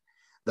Keaton.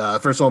 The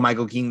first one,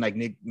 Michael Keaton, like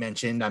Nick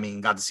mentioned, I mean,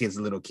 got to see it as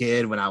a little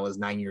kid when I was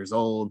 9 years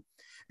old.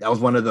 That was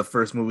one of the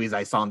first movies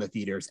I saw in the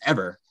theaters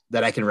ever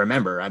that I can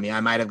remember. I mean,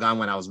 I might have gone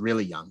when I was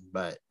really young,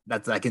 but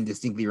I can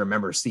distinctly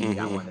remember seeing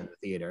that one in the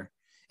theater.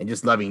 And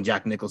just loving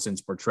Jack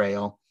Nicholson's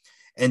portrayal.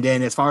 And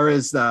then as far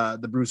as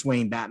the Bruce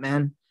Wayne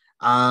Batman,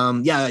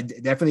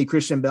 definitely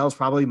Christian Bale's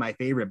probably my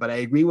favorite. But I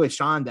agree with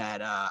Sean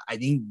that I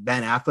think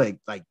Ben Affleck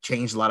like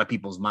changed a lot of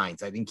people's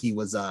minds. I think he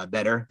was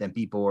better than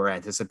people were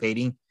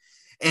anticipating.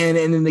 And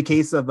in the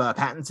case of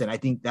Pattinson, I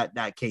think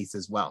that case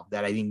as well,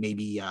 that I think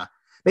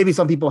maybe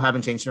some people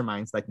haven't changed their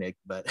minds like Nick,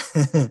 but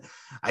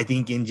I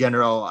think in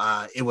general,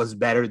 it was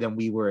better than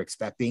we were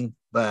expecting.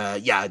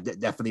 But yeah,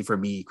 definitely for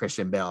me,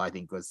 Christian Bale, I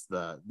think was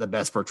the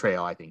best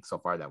portrayal, I think, so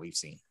far that we've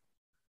seen.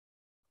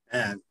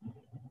 And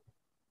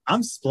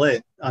I'm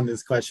split on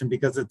this question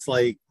because it's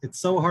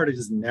so hard to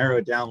just narrow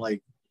it down.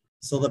 Like,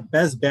 so the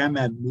best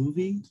Batman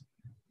movie,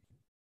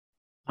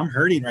 I'm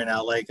hurting right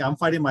now. Like, I'm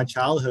fighting my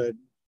childhood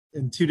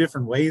in 2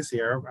 different ways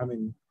here. I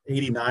mean,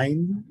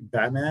 89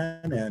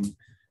 Batman and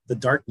The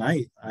Dark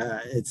Knight.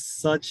 It's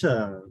such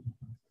a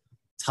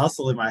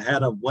tussle in my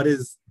head of what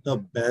is the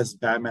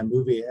best Batman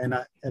movie, and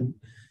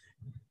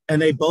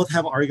they both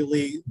have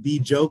arguably the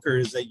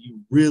Jokers that you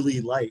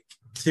really like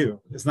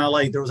too. It's not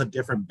like there was a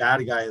different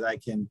bad guy that I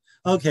can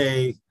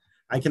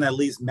at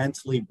least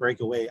mentally break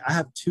away. I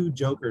have 2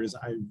 Jokers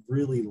I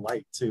really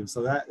like too,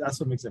 so that's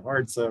what makes it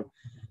hard. So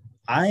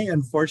I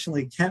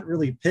unfortunately can't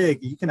really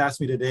pick. You can ask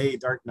me today,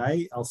 Dark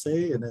Knight, I'll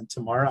say, and then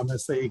tomorrow I'm gonna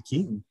say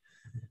Keaton.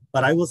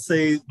 But I will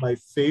say my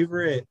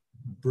favorite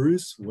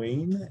Bruce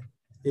Wayne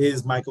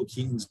is Michael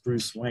Keaton's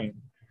Bruce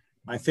Wayne.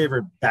 My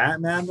favorite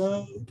Batman,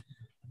 though,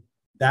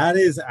 that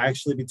is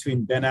actually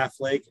between Ben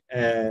Affleck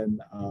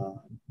and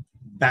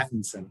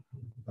Pattinson.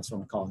 That's what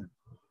I'm calling him.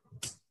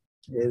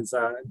 Is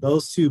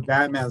those 2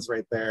 Batmans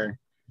right there.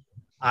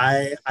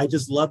 I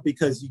just love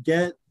because you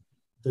get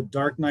the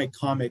Dark Knight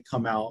comic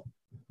come out,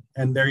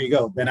 and there you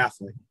go, Ben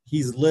Affleck.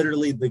 He's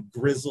literally the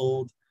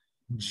grizzled,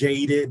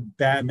 jaded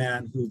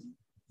Batman who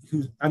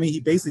I mean, he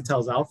basically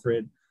tells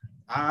Alfred,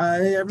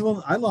 I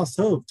lost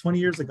hope. 20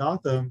 years of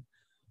Gotham.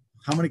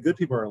 How many good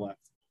people are left?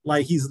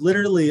 Like, he's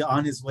literally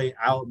on his way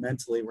out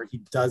mentally where he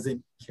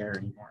doesn't care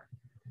anymore.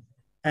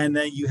 And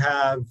then you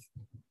have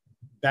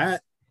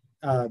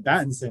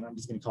Pattinson, I'm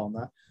just going to call him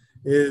that,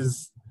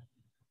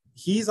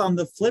 he's on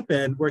the flip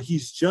end where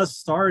he's just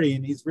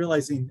starting. He's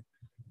realizing,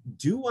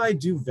 do I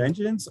do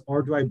vengeance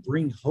or do I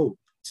bring hope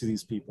to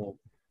these people?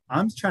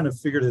 I'm trying to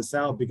figure this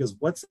out because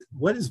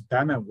what is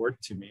Batman worth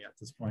to me at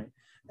this point?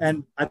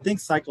 And I think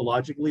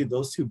psychologically,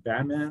 those two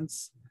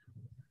Batmans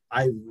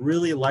I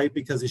really like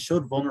because it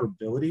showed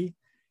vulnerability.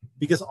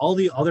 Because all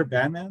the other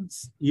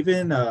Batmans,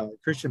 even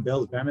Christian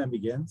Bale's Batman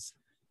Begins,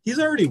 he's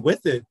already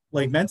with it.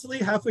 Like mentally,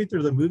 halfway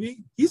through the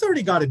movie, he's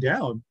already got it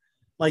down.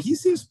 Like he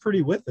seems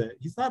pretty with it.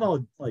 He's not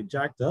all like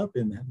jacked up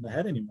in the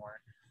head anymore.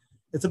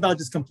 It's about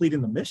just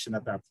completing the mission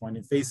at that point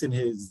and facing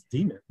his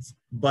demons.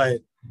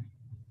 But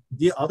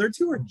the other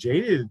two are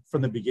jaded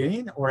from the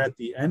beginning or at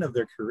the end of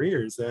their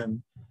careers,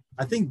 and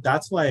I think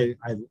that's why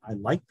I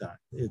like that.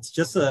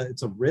 It's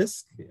a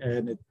risk,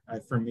 and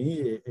for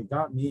me it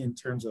got me in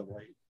terms of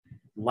like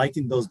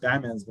liking those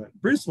Batmans. But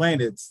Bruce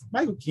Wayne, it's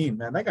Michael Keaton,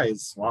 man. That guy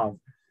is suave.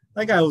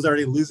 That guy was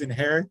already losing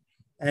hair,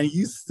 and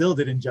you still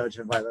didn't judge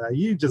him by that.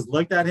 You just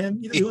looked at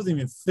him. He wasn't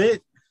even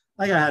fit.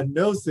 That guy had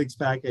no six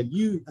pack, and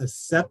you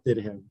accepted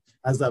him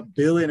as a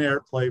billionaire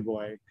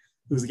playboy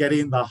who's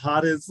getting the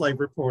hottest like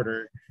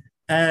reporter,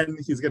 and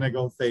he's gonna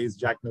go face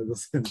Jack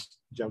Nicholson's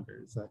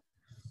Joker. So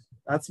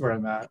that's where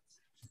I'm at.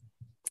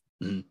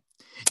 Mm-hmm.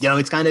 You know,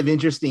 it's kind of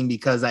interesting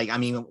because, like, I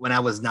mean, when I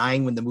was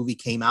 9, when the movie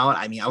came out,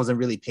 I mean, I wasn't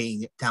really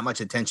paying that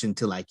much attention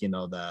to, like, you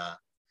know,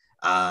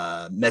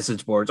 the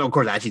message boards. Of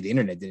course, actually, the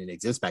internet didn't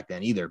exist back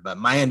then either. But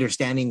my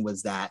understanding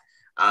was that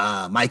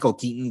Michael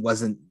Keaton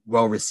wasn't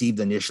well received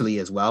initially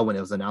as well when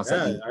it was announced.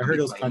 Yeah, I heard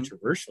it was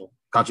controversial.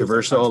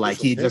 Like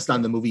he had just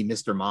done the movie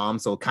Mr. Mom,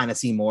 so kind of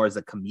seemed more as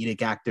a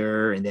comedic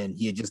actor, and then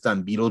he had just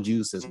done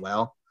Beetlejuice as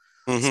well.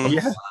 Mm-hmm. So,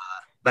 yeah.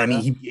 But I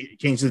mean, he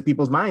changes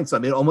people's minds. So I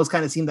mean, it almost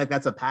kind of seemed like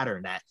that's a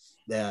pattern that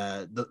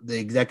the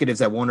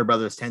executives at Warner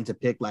Brothers tend to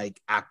pick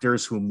like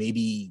actors who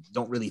maybe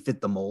don't really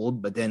fit the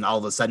mold, but then all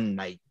of a sudden,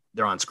 like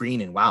they're on screen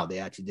and wow, they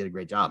actually did a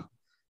great job.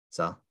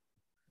 So,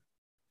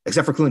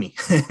 except for Clooney.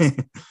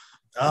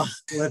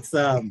 Let's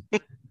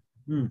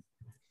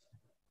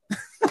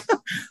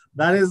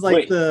that is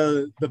like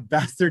the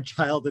bastard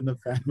child in the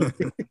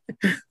family.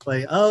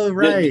 Like, oh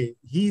right,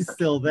 he's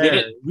still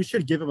there. We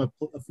should give him a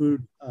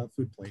food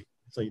plate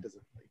so he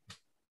doesn't.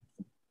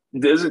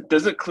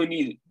 Doesn't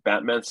Clooney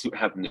Batman suit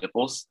have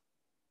nipples?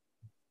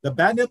 The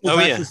bat nipples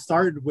actually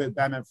started with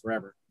Batman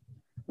Forever.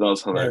 That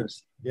was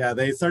hilarious. Yeah,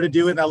 they started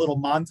doing that little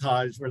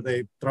montage where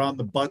they throw on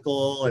the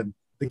buckle and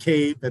the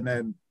cape and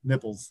then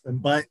nipples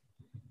and butt.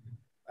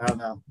 I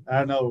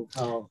don't know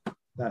how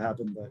that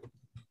happened, but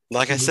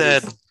like I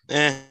said,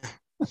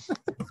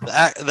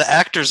 the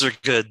actors are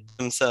good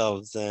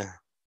themselves.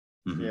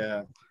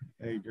 Yeah,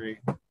 I agree.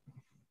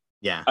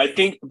 Yeah, I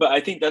think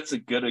that's a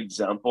good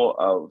example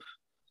of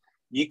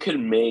you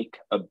can make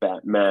a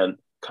Batman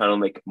kind of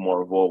like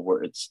Marvel,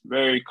 where it's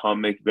very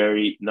comic,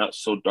 very not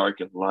so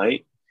dark and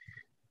light,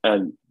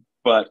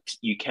 but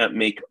you can't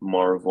make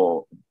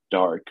Marvel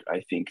dark.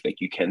 I think like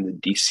you can the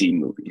DC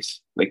movies,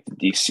 like the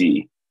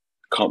DC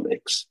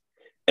comics,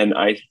 and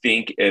I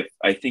think if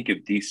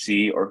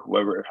DC or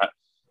whoever,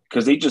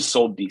 because they just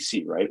sold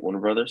DC, right, Warner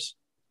Brothers.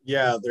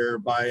 Yeah, they're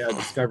by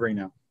Discovery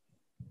now.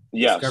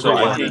 Yeah, Discovery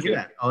so I think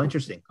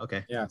interesting.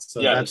 Okay. Yeah,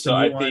 so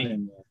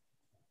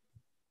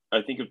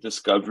I think if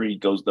Discovery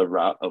goes the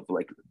route of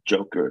like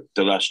Joker,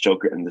 the last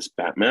Joker, and this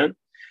Batman,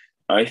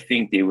 I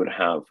think they would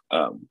have,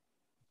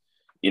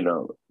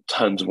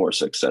 tons more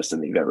success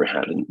than they've ever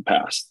had in the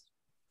past.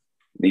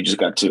 They just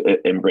got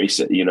to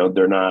embrace it. They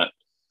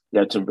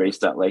had to embrace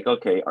that. Like,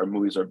 okay, our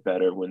movies are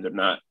better when they're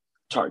not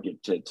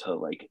targeted to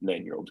like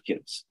 9-year-old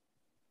kids.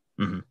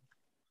 Mm-hmm.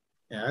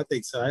 Yeah, I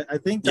think so. I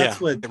think that's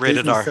what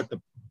rated Disney R.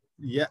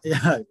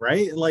 set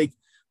right. Like,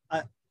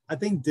 I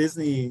think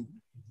Disney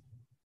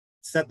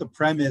set the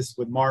premise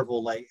with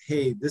Marvel, like,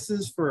 hey, this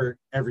is for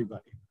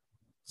everybody.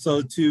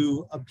 So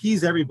to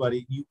appease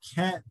everybody, you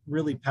can't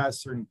really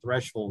pass certain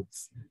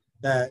thresholds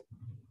that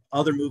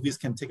other movies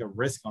can take a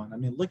risk on. I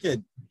mean, look at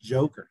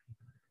Joker.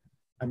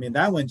 I mean,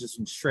 that went just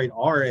from straight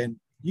R, and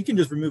you can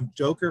just remove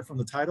Joker from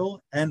the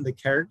title and the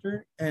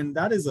character, and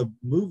that is a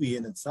movie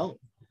in itself.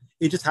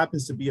 It just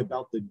happens to be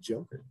about the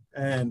Joker.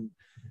 And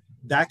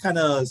that kind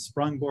of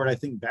sprungboard, I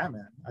think,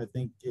 Batman. I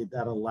think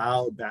that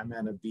allowed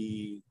Batman to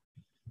be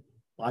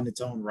on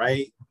its own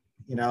right,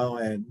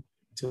 and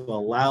to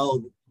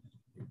allow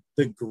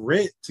the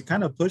grit to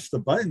kind of push the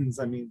buttons.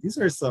 I mean, these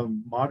are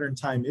some modern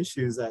time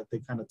issues that they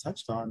kind of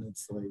touched on.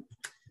 It's like,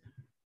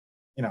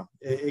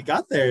 it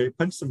got there, it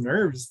punched some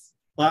nerves.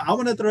 But I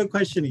want to throw a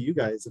question to you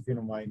guys, if you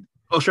don't mind.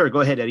 Oh, sure. Go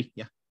ahead, Eddie.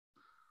 Yeah.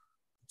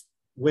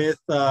 With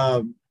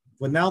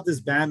now this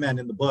Batman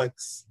in the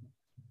books,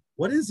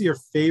 what is your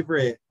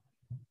favorite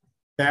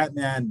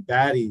Batman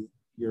baddie,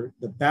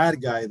 the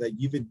bad guy that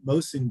you've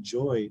most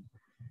enjoyed?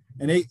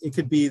 And it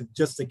could be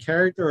just the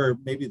character or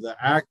maybe the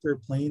actor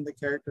playing the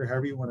character,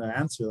 however you want to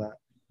answer that.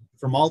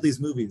 From all these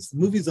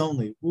movies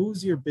only,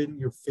 who's been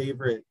your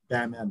favorite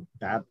Batman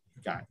bad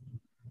guy?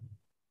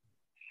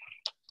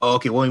 Oh,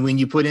 okay. Well, when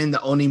you put in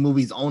the only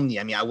movies only,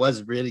 I mean, I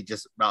was really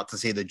just about to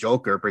say the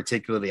Joker,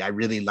 particularly. I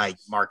really like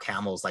Mark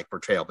Hamill's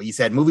portrayal, but you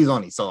said movies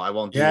only, so I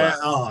won't do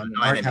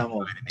Mark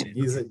Hamill.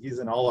 He's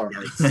in all our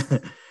hearts.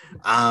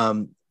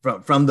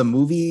 From the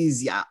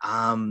movies,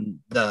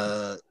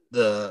 the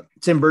the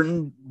Tim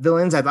Burton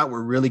villains I thought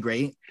were really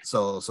great.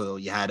 So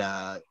you had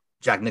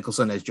Jack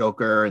Nicholson as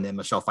Joker, and then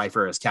Michelle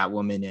Pfeiffer as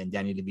Catwoman, and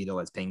Danny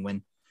DeVito as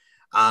Penguin.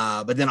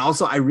 But then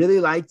also I really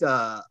liked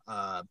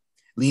Liam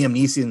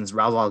Neeson's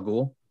Ra's al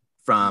Ghul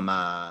from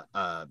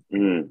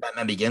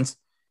Batman Begins,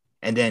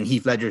 and then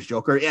Heath Ledger's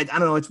Joker. I don't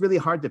know, it's really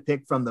hard to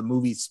pick from the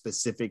movie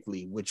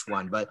specifically which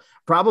one, but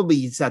probably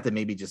you just have to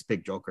maybe just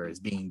pick Joker as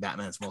being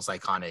Batman's most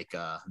iconic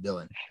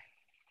villain.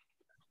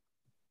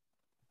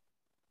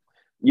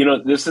 You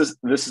know, this is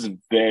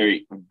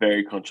very,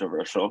 very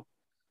controversial,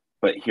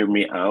 but hear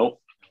me out.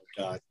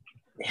 God.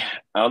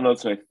 I don't know if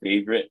it's my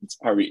favorite. It's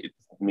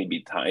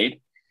maybe tied.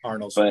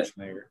 Arnold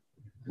Schwarzenegger.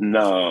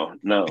 No.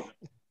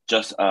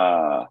 Just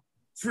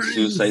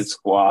Suicide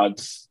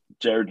Squad's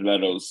Jared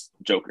Leto's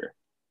Joker.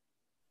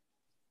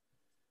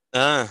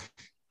 I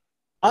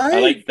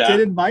like that.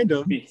 didn't mind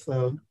him.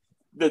 So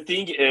the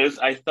thing is,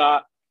 I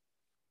thought,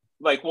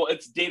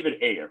 it's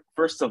David Ayer.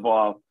 First of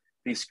all,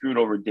 they screwed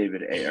over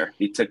David Ayer.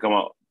 He took him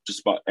out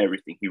just about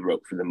everything he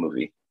wrote for the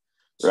movie,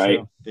 right?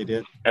 Sure, they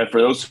did. And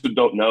for those who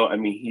don't know, I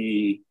mean,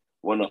 he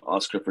won an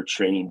Oscar for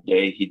Training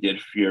Day. He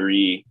did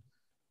Fury,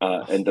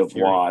 End of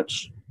Fury.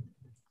 Watch,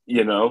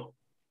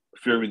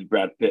 Fury with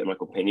Brad Pitt and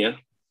Michael Pena.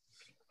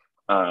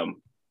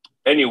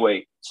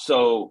 Anyway,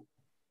 so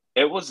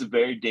it was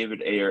very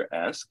David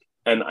Ayer-esque,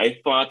 and I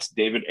thought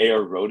David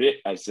Ayer wrote it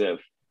as if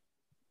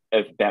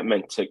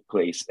Batman took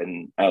place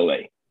in LA,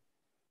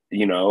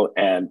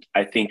 and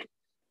I think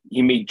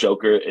he made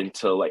Joker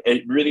into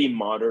a really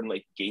modern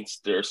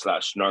gangster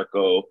 /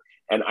 narco,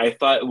 and I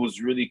thought it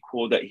was really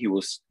cool that he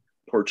was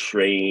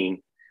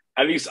portraying,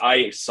 at least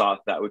I saw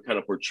that, we're kind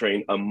of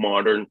portraying a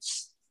modern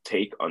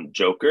take on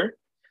Joker,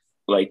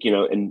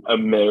 in a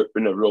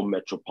real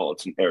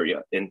metropolitan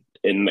area in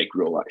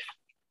real life.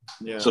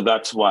 Yeah. So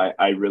that's why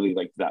I really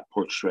like that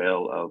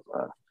portrayal of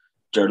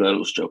Jared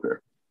Leto's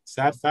Joker.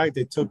 Sad fact,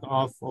 they took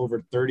off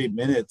over 30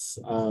 minutes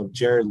of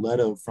Jared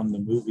Leto from the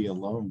movie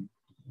alone.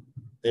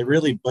 They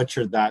really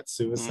butchered that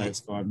Suicide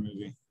Squad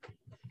movie.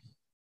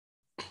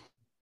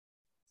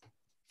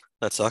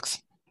 That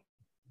sucks.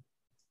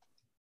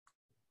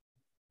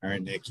 All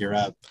right, Nick, you're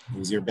up.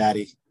 Who's your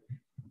baddie?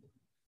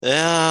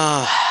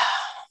 Yeah,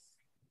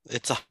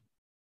 it's a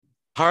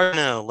hard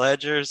no.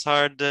 Ledger's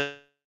hard to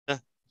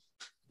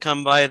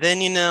come by.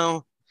 Then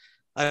I'm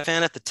a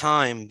fan at the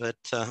time, but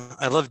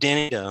I love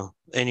Danny DeVito,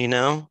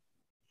 and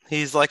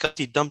he's like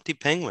a Dumpty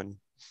Penguin.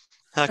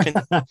 How can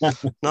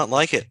you not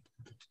like it?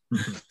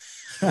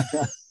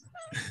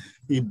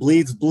 He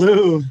bleeds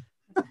blue.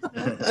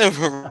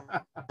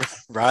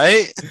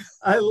 Right?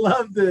 I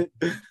loved it.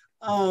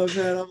 Oh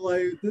man, I'm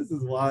like, this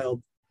is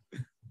wild.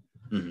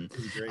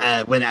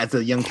 Mm-hmm. When as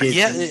a young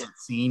kid,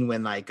 scene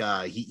when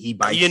he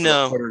bites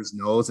the reporter's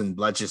nose and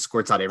blood just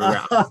squirts out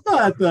everywhere.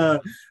 at the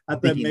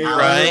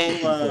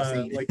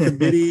mayoral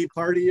committee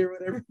party or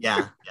whatever.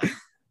 Yeah.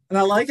 And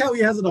I like how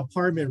he has an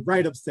apartment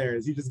right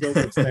upstairs. He just goes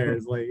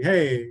upstairs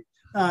hey,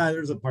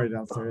 there's a party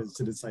downstairs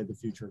to decide the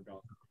future of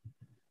Gotham.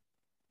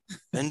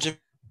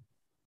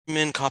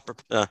 Benjamin Copper.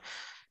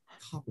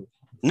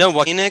 No,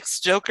 Joaquin's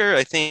Joker.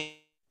 I think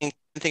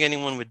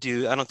anyone would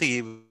do. I don't think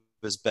he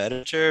was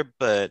better,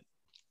 but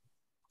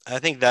I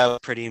think that was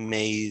pretty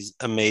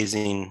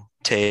amazing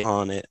take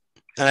on it.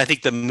 And I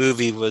think the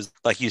movie was,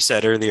 like you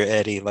said earlier,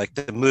 Eddie,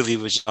 the movie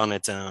was on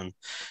its own.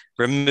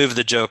 Remove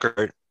the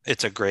Joker,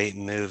 it's a great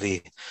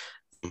movie.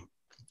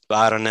 But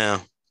I don't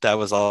know. That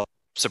was all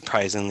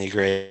surprisingly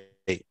great.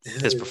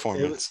 His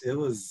performance. It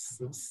was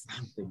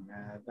something,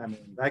 man. I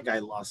mean, that guy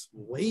lost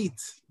weight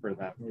for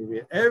that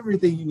movie.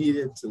 Everything you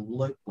needed to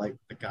look like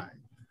the guy.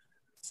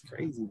 It's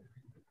crazy.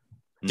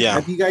 Yeah.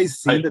 Have you guys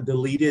seen the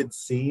deleted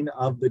scene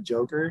of the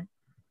Joker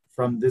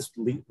from this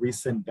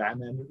recent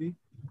Batman movie?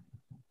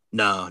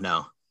 No.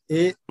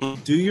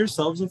 Do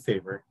yourselves a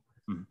favor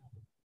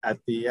at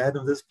the end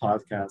of this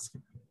podcast,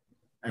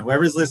 and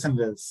whoever's listening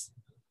to this,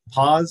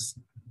 pause,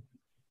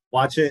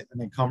 watch it, and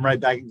then come right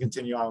back and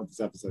continue on with this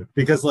episode,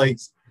 because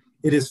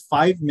it is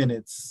 5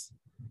 minutes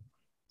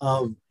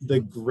of the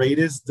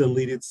greatest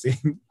deleted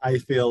scene I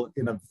feel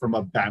from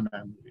a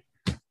Batman movie.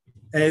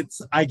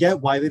 I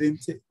get why they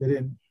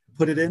didn't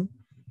put it in,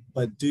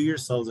 but do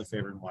yourselves a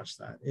favor and watch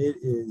that. It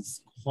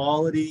is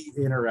quality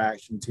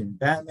interaction between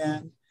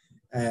Batman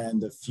and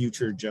the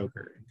future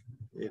Joker.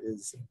 It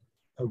is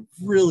a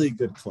really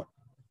good clip.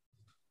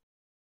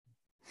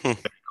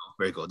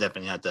 Very cool.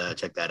 Definitely have to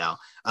check that out.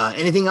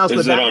 Anything else?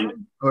 Is it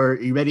on? Or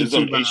are you ready? Is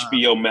it on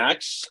HBO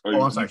Max? Or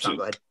I'm sorry.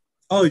 Go ahead.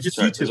 Oh, just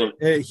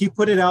YouTube. He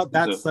put it out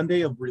that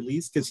Sunday of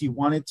release because he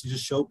wanted to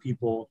just show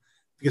people,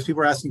 because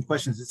people are asking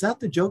questions. Is that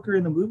the Joker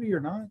in the movie or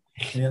not?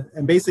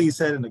 And basically, he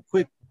said in a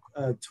quick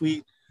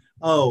tweet,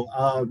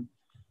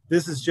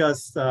 this is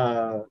just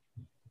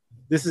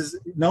this is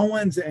no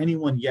one's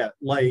anyone yet.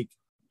 Like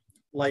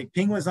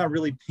Penguin's not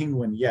really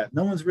Penguin yet.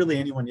 No one's really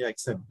anyone yet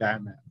except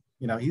Batman.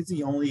 He's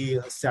the only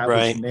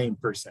established name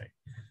per se.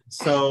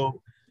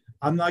 So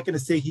I'm not going to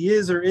say he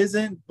is or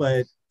isn't,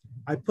 but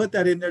I put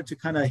that in there to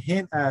kind of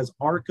hint as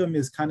Arkham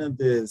is kind of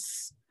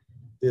this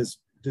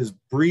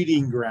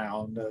breeding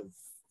ground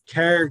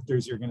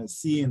characters you're going to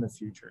see in the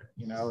future,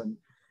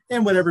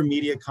 and whatever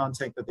media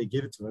content that they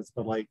give it to us.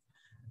 But like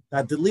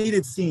that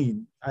deleted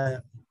scene,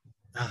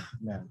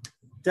 man,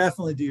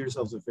 definitely do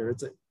yourselves a favor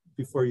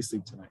before you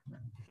sleep tonight, man.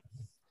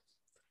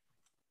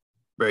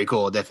 Very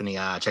cool. Definitely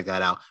check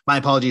that out. My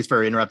apologies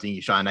for interrupting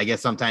you, Sean. I guess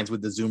sometimes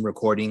with the Zoom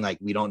recording, like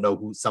we don't know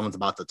who someone's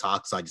about to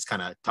talk, so I just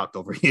kind of talked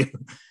over you.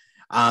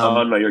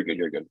 Oh no, you're good.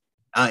 You're good.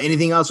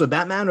 Anything else with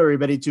Batman, or are you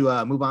ready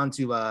to move on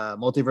to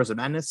Multiverse of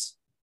Madness?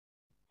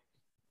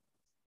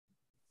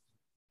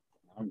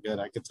 I'm good.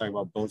 I could talk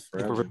about both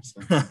forever.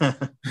 So.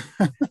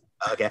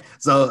 Okay.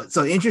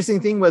 So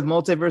interesting thing with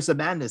Multiverse of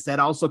Madness, that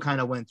also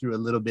kind of went through a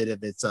little bit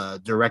of its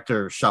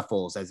director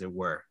shuffles, as it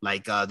were.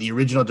 Like the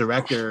original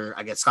director,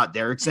 I guess Scott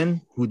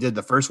Derrickson, who did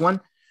the first one,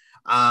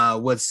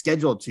 was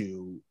scheduled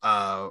to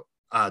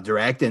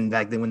direct. And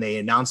back then when they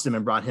announced him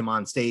and brought him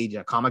on stage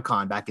at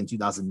Comic-Con back in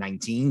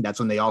 2019, that's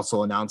when they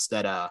also announced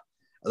that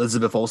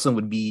Elizabeth Olsen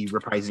would be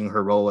reprising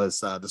her role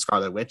as the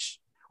Scarlet Witch,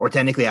 or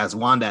technically as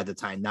Wanda at the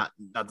time, not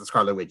the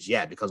Scarlet Witch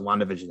yet, because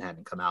WandaVision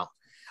hadn't come out.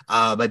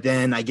 But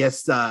then I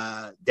guess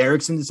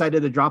Derrickson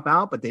decided to drop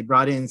out, but they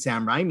brought in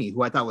Sam Raimi,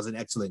 who I thought was an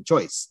excellent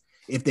choice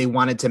if they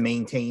wanted to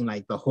maintain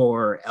like the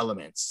horror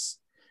elements.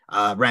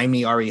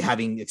 Raimi already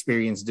having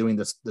experience doing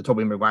the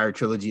Tobey Maguire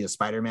trilogy of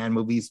Spider-Man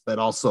movies, but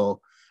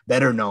also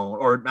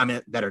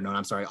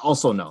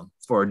also known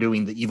for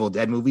doing the Evil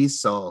Dead movies.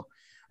 So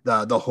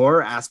the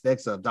horror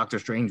aspects of Doctor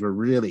Strange were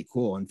really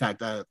cool. In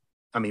fact,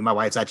 my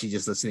wife's actually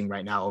just listening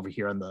right now over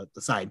here on the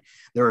side.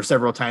 There were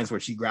several times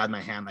where she grabbed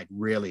my hand like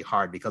really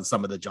hard because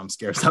some of the jump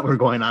scares that were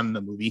going on in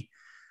the movie.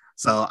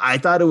 So I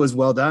thought it was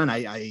well done.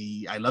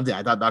 I loved it.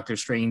 I thought Doctor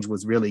Strange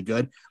was really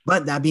good.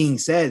 But that being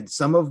said,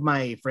 some of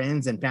my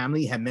friends and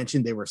family have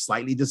mentioned they were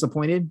slightly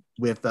disappointed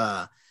with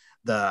the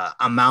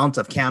amount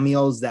of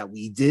cameos that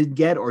we did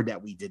get or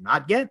that we did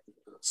not get.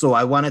 So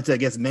I wanted to, I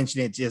guess,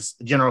 mention it,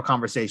 just general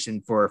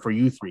conversation for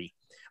you three.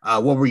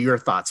 What were your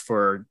thoughts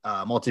for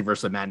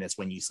Multiverse of Madness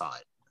when you saw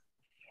it?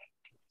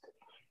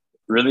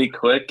 Really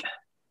quick,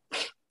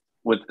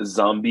 with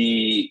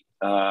zombie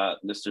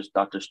Mr.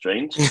 Doctor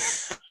Strange,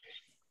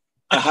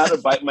 I had to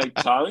bite my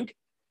tongue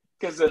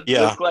because it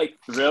looked like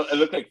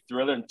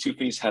Thriller and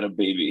Two-Face had a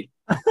baby.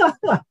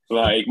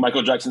 Like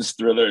Michael Jackson's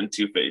Thriller and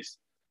Two-Face.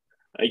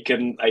 I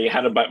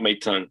had to bite my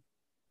tongue.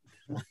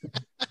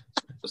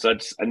 So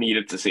I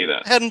needed to say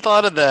that. I hadn't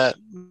thought of that.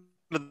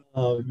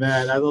 Oh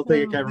man, I don't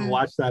think I can ever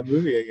watch that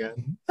movie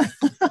again.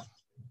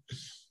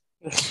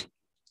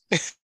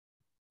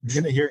 You're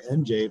gonna hear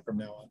MJ from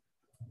now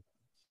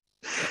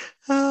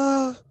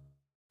on.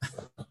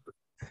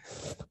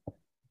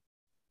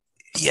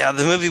 Yeah,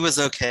 the movie was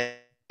okay,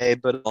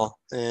 but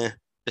it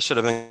should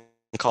have been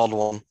called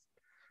one.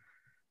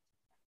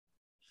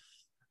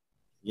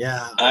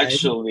 Yeah,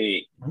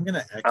 actually, I'm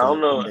gonna echo. I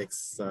don't know.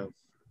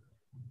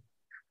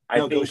 I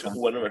think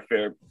one of my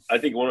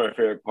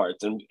favorite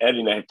parts, and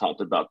Eddie and I have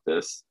talked about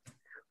this,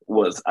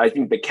 was I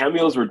think the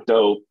cameos were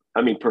dope.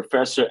 I mean,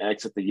 Professor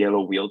X at the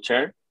yellow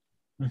wheelchair,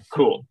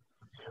 cool.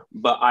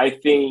 But I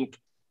think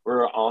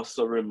we're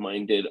also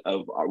reminded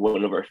of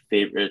one of our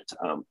favorite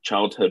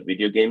childhood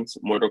video games,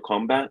 Mortal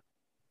Kombat,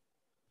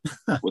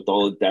 with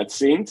all the death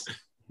scenes.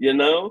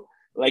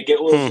 Like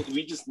it was.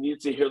 We just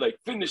needed to hear like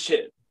finish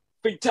it,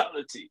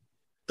 fatality.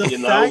 The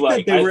fact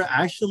that they were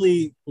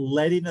actually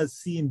letting us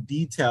see in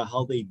detail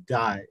how they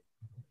die,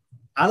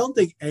 I don't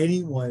think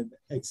anyone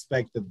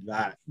expected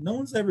that. No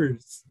one's ever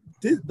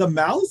the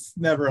mouse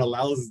never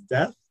allows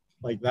death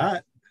like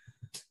that,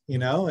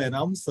 And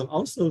I'm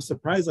so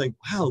surprised. Like,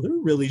 wow, they're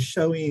really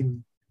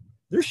showing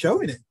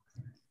it.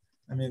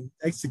 I mean,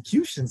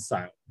 execution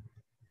style,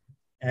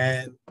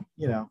 and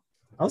I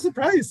was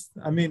surprised.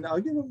 I mean, I'll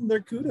give them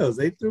their kudos.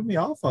 They threw me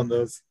off on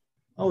those.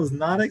 I was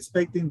not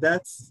expecting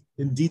deaths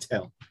in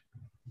detail.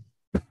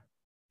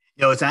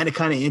 It's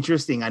kind of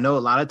interesting. I know a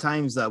lot of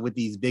times with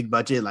these big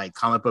budget like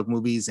comic book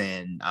movies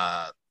and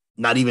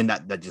not even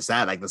that just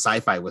that, like the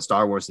sci-fi with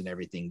Star Wars and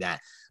everything, that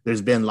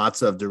there's been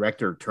lots of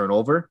director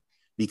turnover,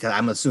 because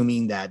I'm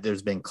assuming that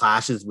there's been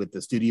clashes with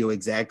the studio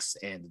execs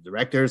and the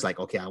directors.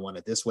 Like, okay, I want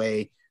it this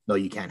way. No,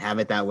 you can't have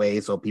it that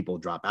way. So people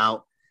drop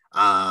out.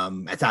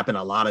 It's happened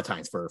a lot of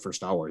times for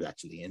Star Wars,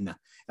 actually. And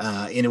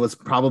it was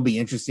probably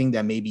interesting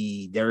that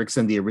maybe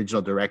Derrickson, the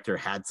original director,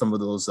 had some of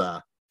those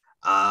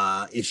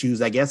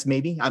issues, I guess,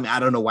 maybe. I mean, I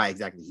don't know why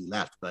exactly he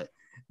left, but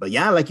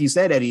yeah, like you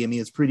said, Eddie, I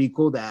mean, it's pretty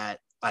cool that,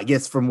 I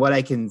guess, from what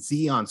I can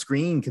see on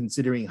screen,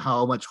 considering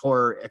how much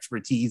horror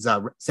expertise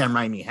Sam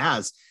Raimi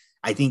has,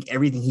 I think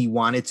everything he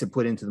wanted to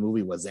put into the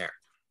movie was there.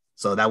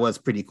 So that was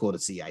pretty cool to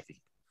see, I think.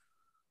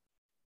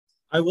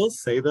 I will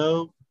say,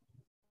 though,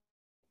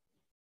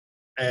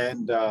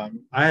 and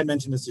I had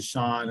mentioned this to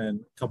Sean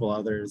and a couple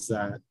others,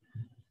 that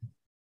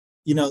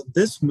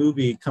this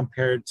movie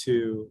compared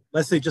to,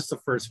 let's say, just the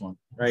first one,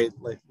 right?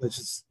 Like,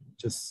 let's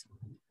just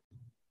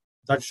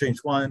Doctor Strange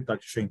 1,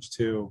 Doctor Strange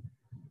 2.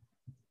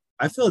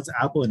 I feel it's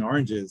apple and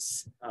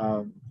oranges.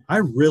 I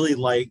really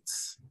liked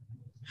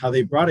how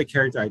they brought a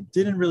character I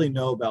didn't really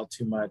know about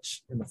too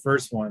much in the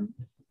first one.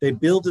 They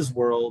build his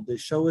world. They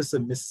show us the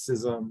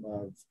mysticism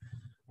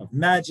of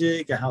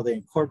magic and how they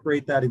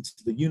incorporate that into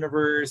the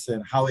universe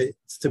and how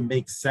it's to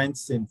make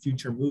sense in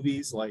future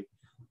movies. Like,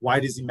 why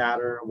does he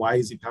matter? Why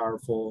is he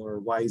powerful? Or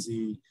why is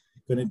he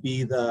going to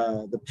be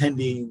the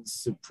pending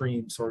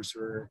supreme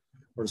sorcerer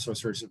or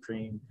sorcerer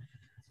supreme?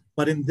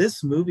 But in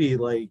this movie,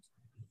 like,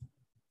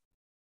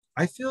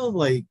 I feel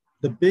like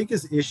the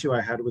biggest issue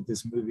I had with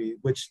this movie,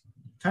 which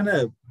kind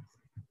of,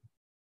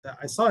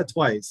 I saw it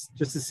twice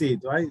just to see,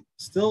 do I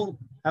still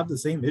have the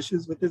same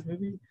issues with this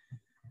movie?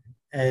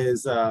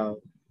 As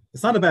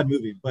it's not a bad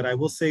movie, but I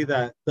will say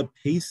that the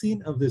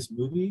pacing of this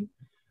movie,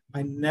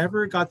 I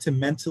never got to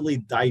mentally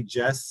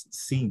digest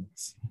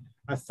scenes.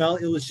 I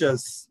felt it was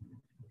just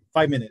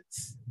 5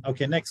 minutes.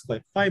 Okay, next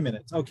clip, 5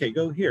 minutes. Okay,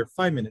 go here,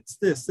 5 minutes,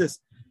 this.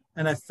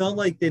 And I felt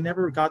like they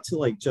never got to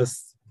like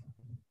just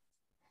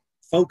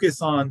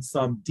focus on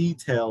some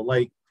detail,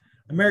 like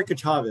America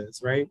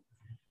Chavez, right?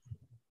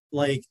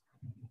 Like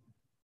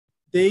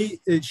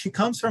she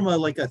comes from a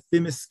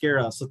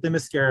Themyscira. So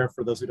Themyscira,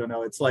 for those who don't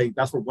know, it's like,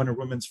 that's where Wonder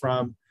Woman's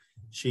from.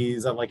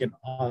 She's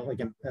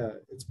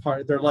it's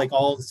part, they're like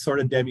all sort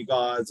of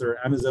demigods or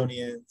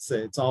Amazonians.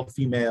 It's all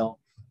female.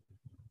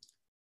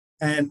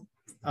 And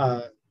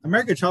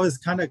America Chavez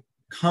kind of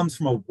comes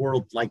from a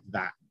world like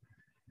that.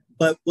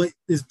 But what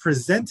is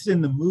presented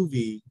in the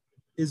movie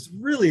is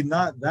really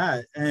not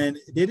that. And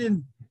they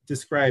didn't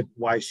describe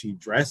why she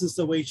dresses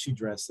the way she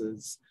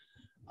dresses,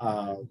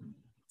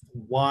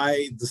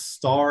 why the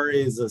star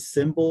is a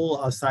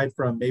symbol, aside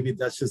from maybe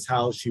that's just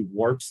how she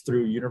warps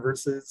through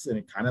universes and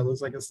it kind of looks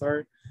like a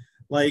star.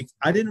 Like,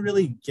 I didn't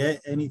really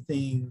get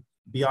anything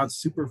beyond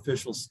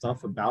superficial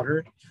stuff about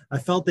her. I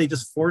felt they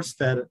just force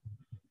fed,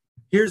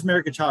 here's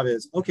America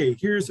Chavez. Okay,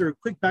 here's her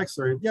quick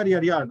backstory, yada,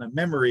 yada, yada, and a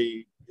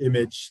memory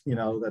image,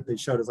 that they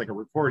showed as like a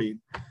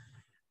recording.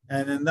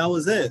 And then that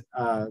was it.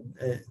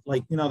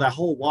 That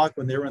whole walk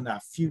when they were in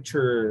that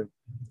future,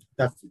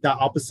 that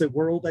opposite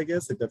world, I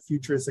guess, like the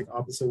futuristic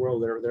opposite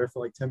world, they were there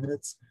for like 10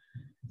 minutes.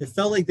 It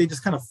felt like they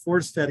just kind of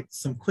force-fed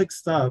some quick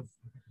stuff,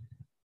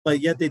 but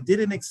yet they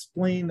didn't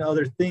explain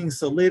other things.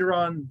 So later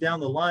on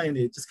down the line,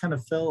 it just kind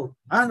of felt,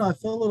 I don't know, I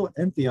felt a little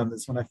empty on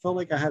this one. I felt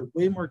like I had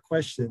way more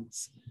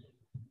questions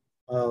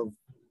of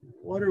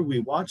what are we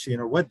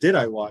watching or what did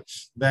I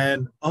watch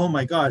than, oh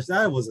my gosh,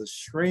 that was a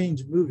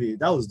strange movie.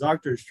 That was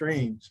Doctor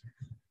Strange.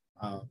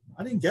 I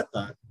didn't get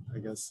that, I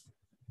guess.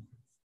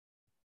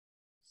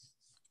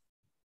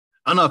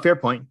 Oh no, fair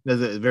point. That's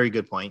a very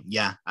good point.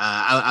 Yeah,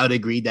 I would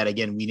agree that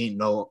again. We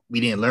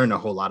didn't learn a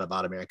whole lot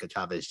about America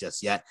Chavez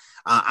just yet.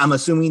 I'm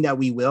assuming that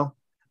we will.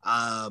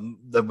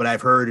 What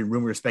I've heard and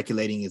rumors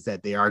speculating is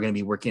that they are going to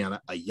be working on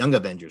a Young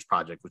Avengers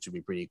project, which would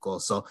be pretty cool.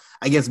 So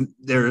I guess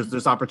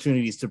there's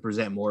opportunities to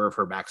present more of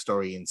her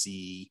backstory and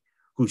see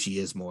who she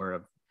is more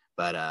of.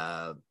 But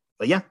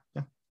yeah.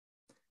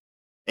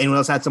 Anyone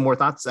else had some more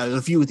thoughts?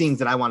 A few things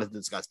that I wanted to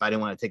discuss, but I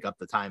didn't want to take up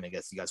the time. I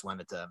guess you guys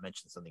wanted to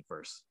mention something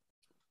first.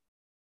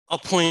 I'll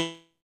point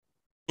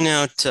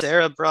out,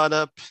 Sarah brought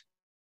up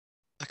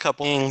a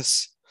couple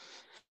things.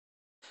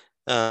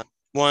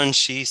 One,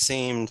 she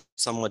seemed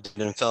somewhat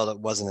and felt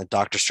it wasn't a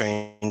Doctor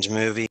Strange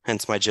movie,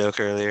 hence my joke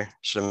earlier.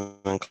 Should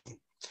have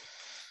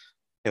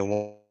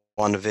been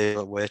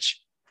WandaVision, which.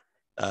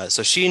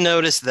 So she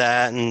noticed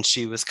that, and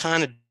she was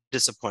kind of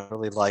disappointed.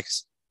 Really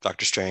likes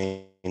Doctor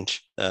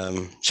Strange.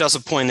 She also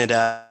pointed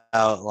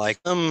out, like,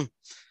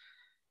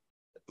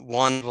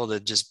 wanted to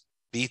just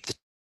beat the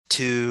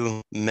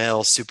two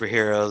male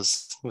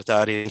superheroes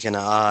without even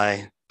an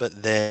eye,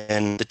 but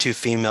then the two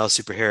female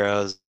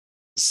superheroes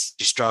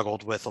she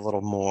struggled with a little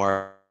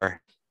more.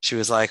 She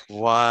was like,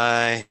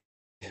 why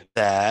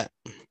that?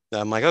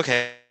 I'm like,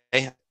 okay,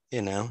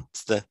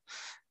 it's the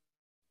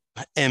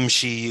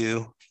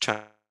MCU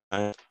trying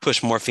to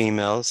push more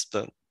females,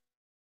 but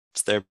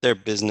it's their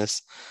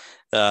business.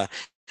 And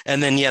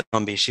then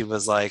zombie, she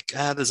was like,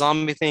 the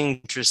zombie thing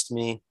interests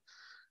me.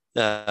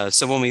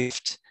 So when we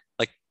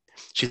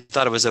she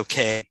thought it was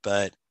okay,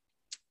 but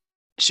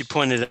she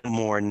pointed out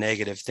more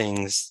negative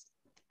things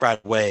right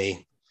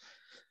away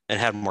and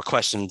had more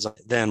questions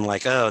than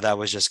like, oh, that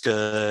was just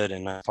good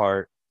and that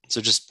part. So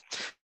just.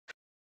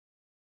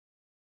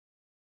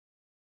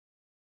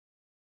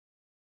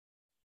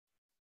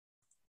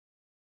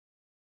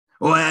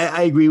 Well,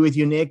 I agree with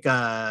you, Nick.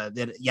 I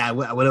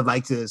would have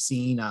liked to have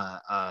seen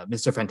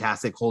Mr.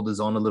 Fantastic hold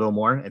his own a little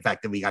more. In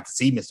fact, that we got to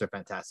see Mr.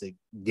 Fantastic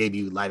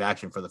debut live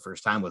action for the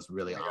first time was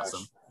really awesome.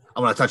 Gosh. I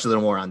want to touch a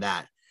little more on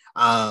that.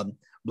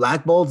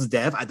 Black Bolt's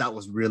death, I thought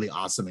was really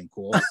awesome and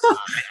cool. I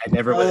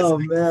never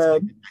would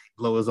have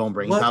blow his own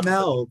brains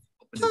out.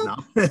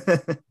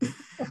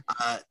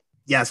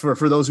 Yes,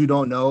 for those who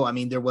don't know, I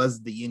mean, there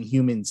was the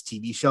Inhumans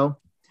TV show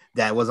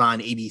that was on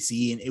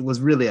ABC, and it was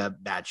really a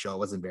bad show. It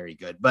wasn't very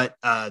good. But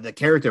the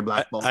character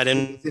Black Bolt, I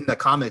didn't in the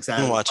comics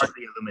as part of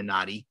the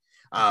Illuminati,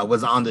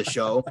 was on the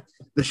show.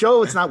 The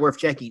show, it's not worth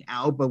checking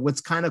out, but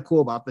what's kind of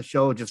cool about the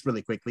show, just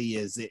really quickly,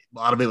 is a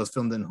lot of it was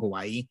filmed in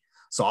Hawaii.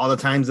 So all the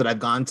times that I've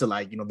gone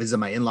to visit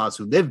my in-laws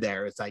who live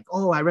there, it's like,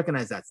 oh, I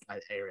recognize that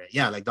area.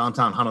 Yeah, like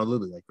downtown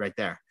Honolulu, like right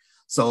there.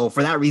 So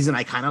for that reason,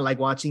 I kind of like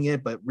watching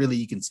it, but really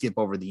you can skip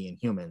over the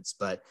Inhumans.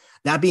 But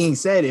that being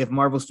said, if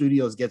Marvel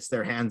Studios gets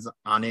their hands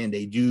on it and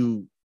they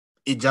do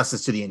it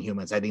justice to the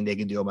Inhumans, I think they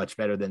can do it much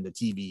better than the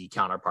TV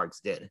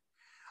counterparts did.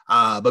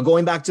 But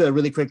going back to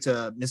really quick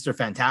to Mr.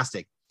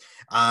 Fantastic,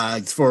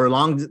 for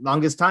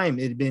longest time,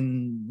 it had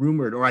been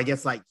rumored, or I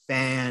guess like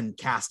fan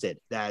casted,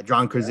 that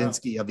John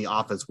Krasinski of The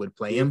Office would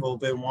play him. People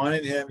have been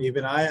wanting him.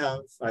 Even I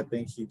have. I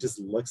think he just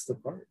looks the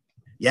part.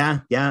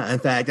 Yeah. In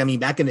fact, I mean,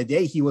 back in the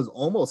day, he was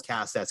almost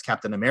cast as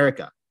Captain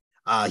America.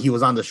 He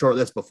was on the short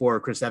list before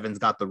Chris Evans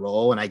got the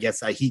role. And I guess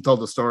he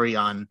told the story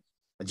on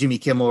Jimmy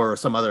Kimmel or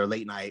some other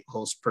late night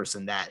host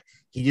person that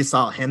he just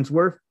saw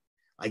Hemsworth,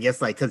 I guess,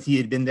 like, because he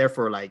had been there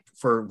for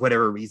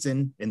whatever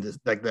reason in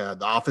the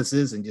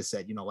offices, and just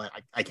said, you know what,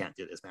 I can't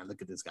do this, man.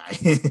 Look at this guy.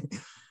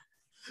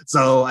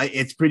 So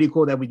it's pretty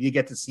cool that we did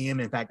get to see him.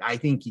 In fact, I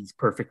think he's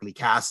perfectly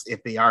cast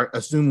if they are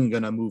assuming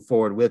going to move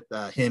forward with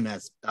him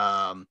as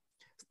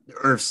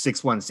Earth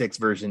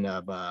 616 version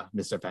of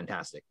Mr.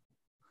 Fantastic.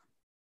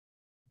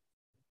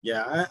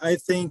 Yeah, I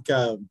think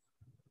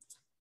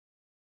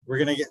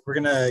we're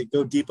gonna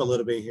go deep a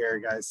little bit here,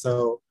 guys.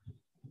 So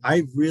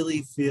I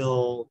really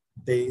feel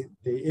they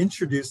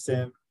introduced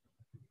him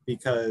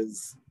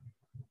because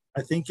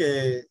I think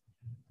the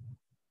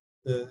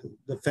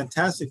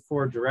Fantastic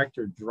Four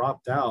director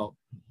dropped out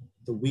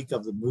the week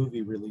of the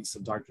movie release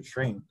of Doctor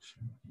Strange.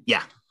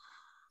 Yeah.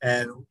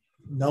 And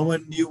no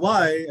one knew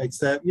why,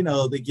 except,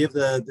 they give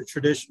the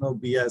traditional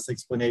BS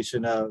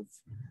explanation of,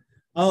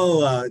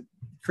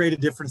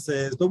 creative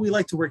differences, but we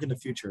like to work in the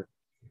future.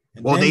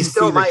 And well, they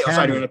still might.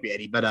 Sorry to interrupt you,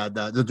 Eddie, but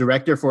the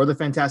director for the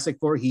Fantastic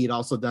Four, he had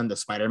also done the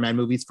Spider-Man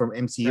movies from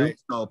MCU. Right.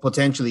 So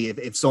potentially,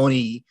 if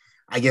Sony,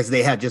 I guess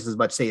they had just as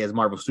much say as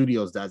Marvel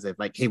Studios does. If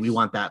like, hey, we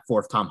want that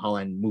fourth Tom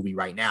Holland movie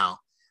right now,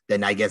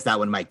 then I guess that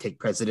one might take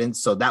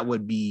precedence. So that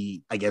would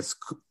be, I guess,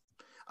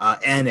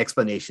 an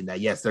explanation that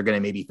yes, they're going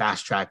to maybe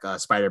fast track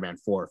Spider-Man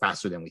 4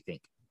 faster than we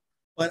think.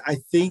 But I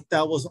think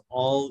that was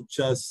all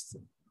just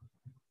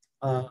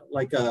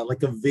like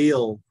a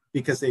veil,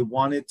 because they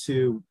wanted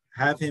to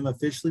have him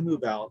officially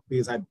move out,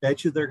 because I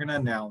bet you they're going to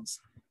announce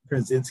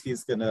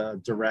Krasinski's going to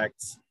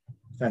direct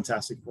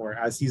Fantastic Four,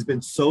 as he's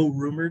been so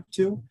rumored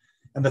to.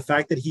 And the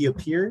fact that he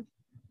appeared,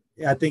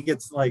 I think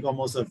it's like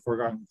almost a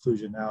foregone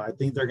conclusion now. I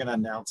think they're going to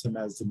announce him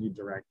as the new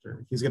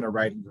director. He's going to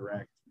write and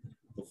direct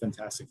the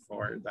Fantastic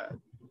Four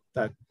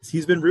that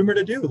he's been rumored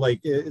to do. Like,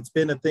 it's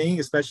been a thing,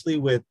 especially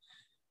with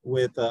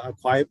A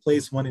Quiet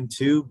Place 1 and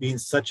 2 being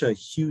such a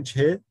huge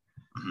hit,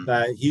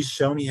 that he's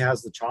shown he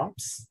has the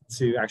chops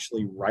to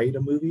actually write a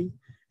movie,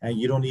 and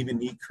you don't even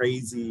need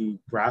crazy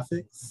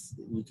graphics.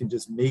 You can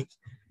just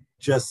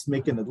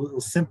making a little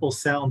simple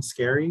sound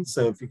scary.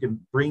 So if you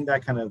can bring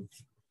that kind of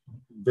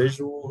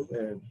visual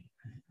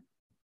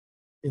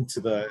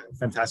into the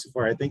Fantastic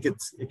Four, I think it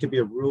could be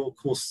a real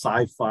cool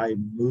sci-fi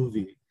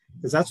movie,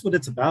 because that's what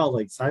it's about.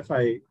 Like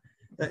sci-fi,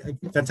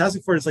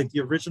 Fantastic Four is like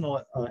the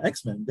original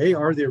X-Men. They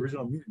are the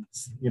original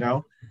mutants,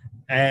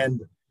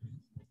 and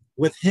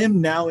with him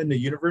now in the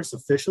universe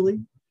officially,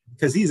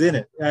 because he's in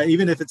it,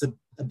 even if it's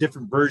a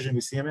different version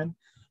we see him in,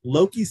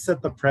 Loki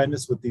set the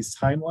premise with these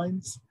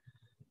timelines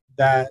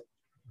that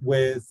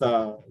with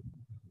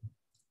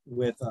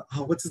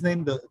what's his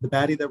name, the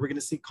baddie that we're going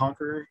to see,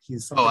 Conqueror.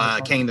 He's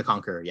Kang the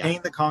Conqueror. Yeah,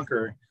 Kang the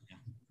Conqueror.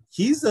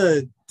 He's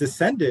a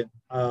descendant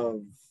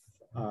of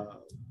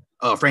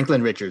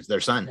Franklin Richards, their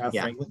son.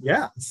 Yeah, Franklin,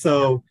 yeah.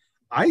 So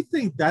I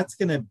think that's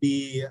going to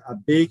be a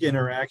big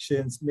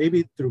interactions,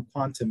 maybe through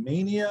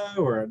Quantumania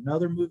or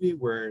another movie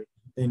where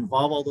they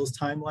involve all those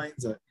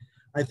timelines.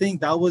 I think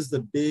that was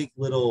the big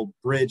little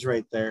bridge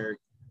right there,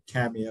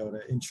 cameo, to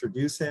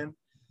introduce him.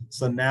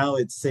 So now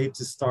it's safe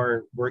to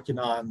start working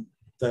on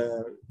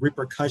the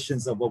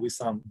repercussions of what we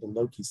saw in the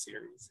Loki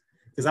series.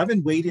 Because I've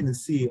been waiting to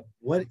see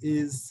when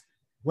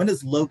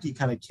does Loki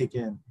kind of kick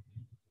in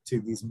to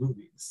these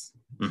movies,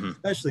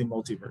 especially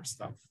multiverse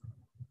stuff.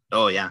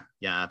 Oh, yeah.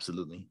 Yeah,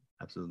 absolutely.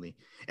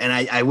 And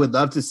I would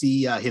love to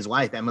see his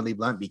wife, Emily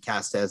Blunt, be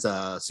cast as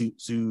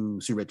Sue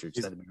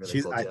Richards. That'd be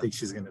really cool. I think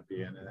she's going to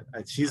be in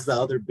it. She's the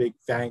other big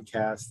fan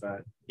cast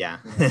that. Yeah.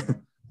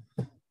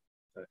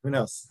 Who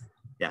knows?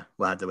 Yeah,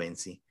 we'll have to wait and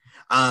see.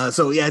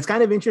 So yeah, it's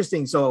kind of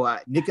interesting. So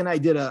Nick and I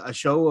did a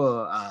show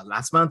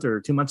last month or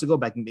 2 months ago,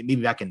 back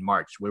in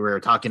March, where we were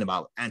talking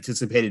about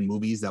anticipated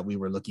movies that we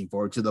were looking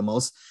forward to the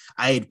most.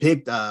 I had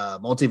picked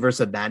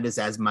Multiverse of Madness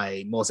as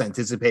my most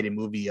anticipated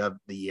movie of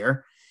the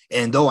year.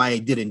 And though I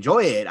did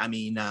enjoy it, I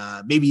mean,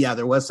 maybe,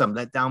 there was some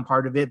letdown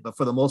part of it, but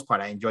for the most part,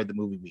 I enjoyed the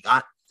movie we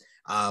got.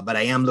 But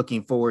I am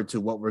looking forward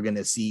to what we're going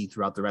to see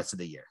throughout the rest of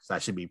the year. So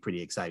that should be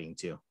pretty exciting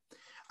too.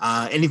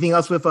 Anything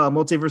else with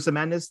Multiverse of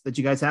Madness that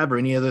you guys have, or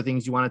any other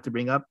things you wanted to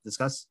bring up,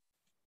 discuss?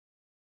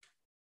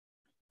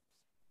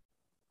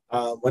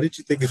 What did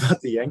you think about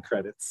the end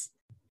credits?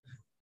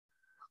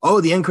 Oh,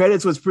 the end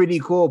credits was pretty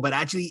cool, but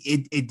actually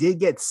it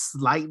did get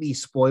slightly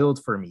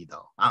spoiled for me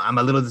though. I'm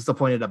a little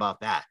disappointed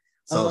about that.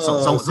 So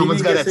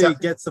someone's got to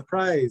get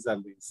surprised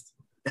at least.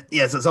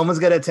 Yeah, so someone's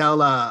gonna tell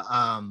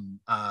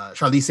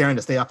Charlize Theron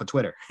to stay off of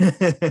Twitter.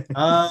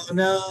 Oh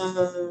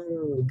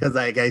no, because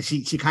like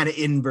she kind of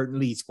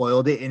inadvertently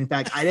spoiled it. In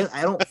fact, I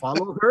don't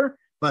follow her,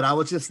 but I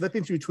was just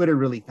flipping through Twitter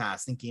really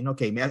fast, thinking,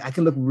 okay, man, I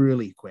can look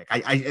really quick.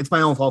 It's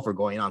my own fault for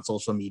going on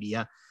social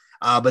media.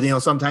 But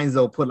sometimes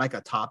they'll put like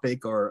a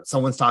topic or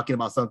someone's talking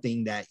about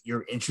something that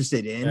you're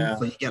interested in, yeah.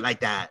 so you get like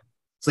that.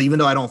 So even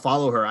though I don't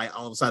follow her, I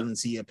all of a sudden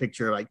see a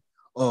picture like,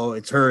 oh,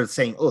 it's her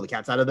saying, "Oh, the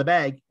cat's out of the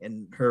bag,"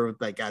 and her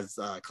like as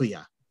Clea,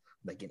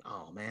 like,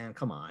 oh man,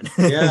 come on.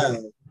 Yeah.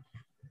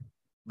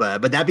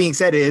 But that being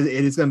said, it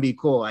is going to be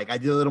cool. Like I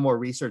did a little more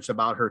research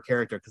about her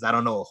character because I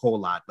don't know a whole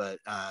lot, but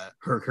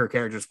her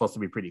character is supposed to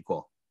be pretty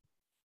cool.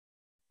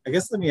 I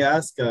guess let me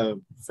ask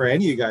for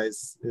any of you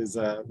guys is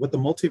with the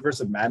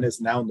Multiverse of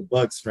Madness now in the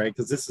books, right?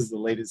 Because this is the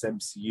latest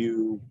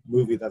MCU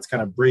movie that's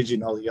kind of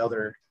bridging all the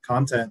other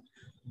content.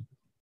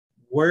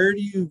 Where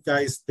do you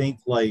guys think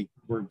like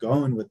we're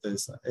going with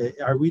this?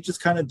 Are we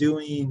just kind of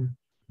doing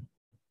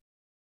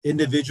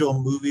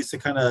individual movies to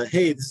kind of,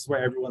 hey, this is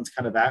where everyone's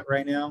kind of at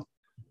right now?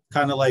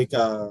 Kind of like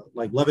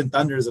Love and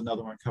Thunder is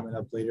another one coming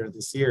up later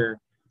this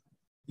year.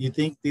 You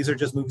think these are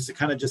just movies to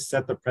kind of just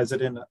set the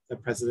precedent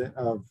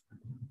of,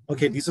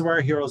 okay, these are where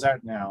our heroes are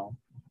at now.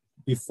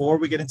 Before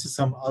we get into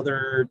some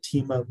other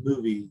team up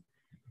movie,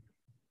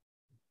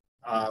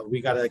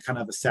 we got to kind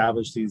of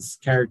establish these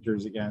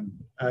characters again.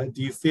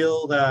 Do you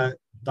feel that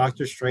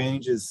Doctor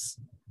Strange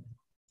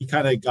he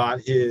kind of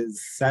got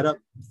his setup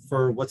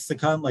for what's to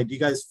come? Like, do you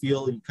guys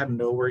feel you kind of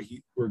know where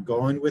we're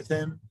going with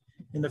him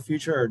in the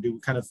future, or do we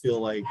kind of feel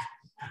like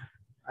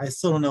I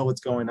still don't know what's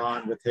going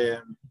on with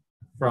him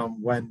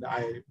from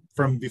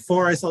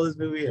before I saw this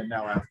movie and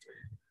now after?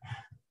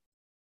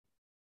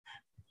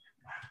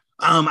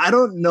 I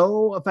don't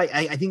know if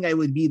I think I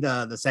would be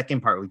the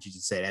second part, which you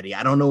just said, Eddie.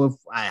 I don't know if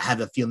I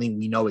have a feeling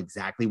we know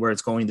exactly where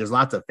it's going. There's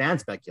lots of fan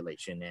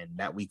speculation and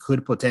that we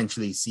could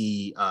potentially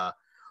see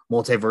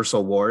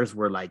multiversal wars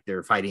where like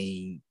they're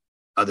fighting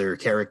other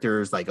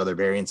characters, like other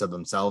variants of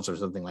themselves or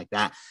something like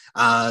that.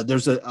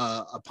 There's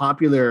a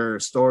popular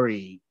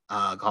story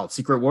called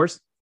Secret Wars,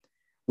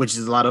 which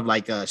is a lot of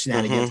like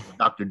shenanigans with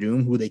Doctor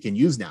Doom, who they can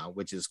use now,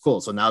 which is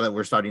cool. So now that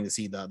we're starting to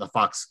see the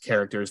Fox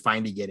characters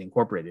finally get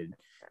incorporated,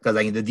 because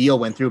I mean the deal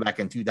went through back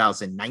in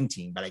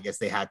 2019, but I guess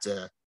they had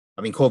to.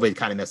 I mean, COVID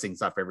kind of messed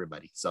things up for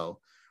everybody, so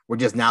we're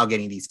just now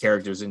getting these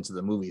characters into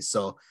the movies.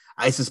 So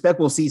I suspect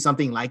we'll see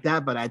something like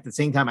that. But at the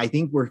same time, I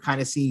think we're kind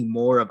of seeing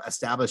more of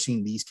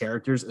establishing these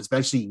characters,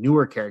 especially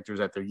newer characters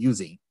that they're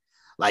using.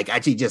 Like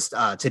actually, just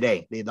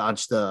today they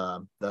launched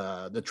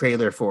the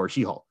trailer for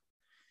She-Hulk.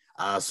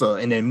 So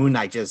and then Moon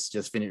Knight just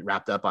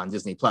wrapped up on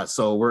Disney Plus.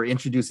 So we're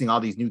introducing all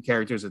these new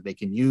characters that they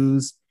can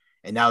use.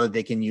 And now that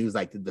they can use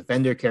like the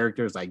Defender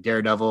characters like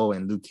Daredevil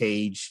and Luke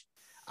Cage.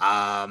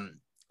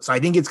 So I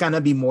think it's going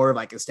to be more of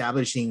like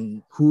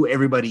establishing who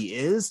everybody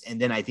is. And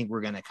then I think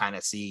we're going to kind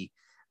of see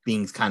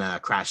things kind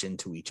of crash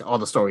into all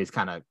the stories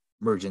kind of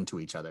merge into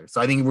each other. So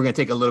I think we're going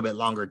to take a little bit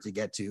longer to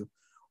get to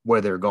where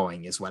they're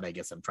going is what I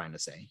guess I'm trying to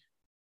say.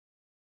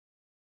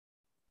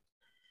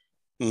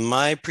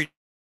 My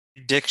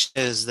prediction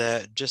is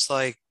that just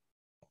like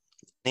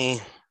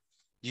they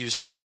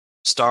use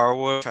Star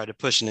Wars, try to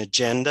push an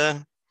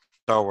agenda.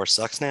 Star Wars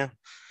sucks now.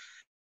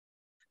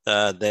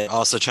 They're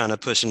also trying to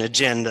push an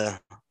agenda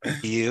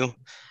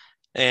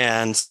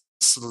and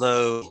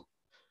slow,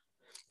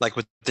 like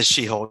with the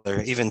She-Hulk.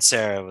 Even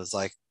Sarah was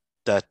like,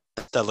 that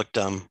looked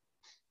dumb.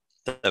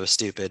 That was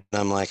stupid. And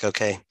I'm like,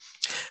 okay.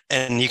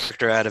 And you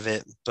kicked her out of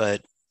it,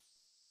 but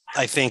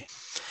I think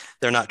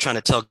they're not trying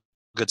to tell a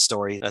good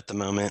story at the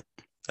moment.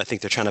 I think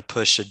they're trying to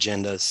push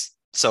agendas.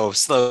 So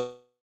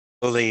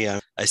slowly,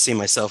 I see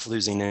myself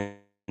losing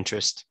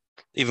interest.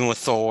 Even with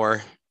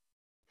Thor,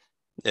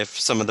 if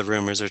some of the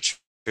rumors are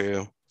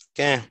true,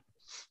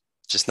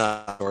 just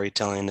not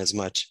storytelling as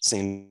much.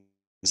 Seems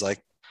like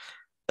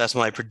that's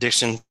my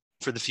prediction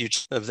for the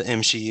future of the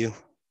MCU.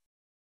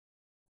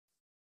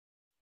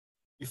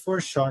 Before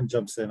Sean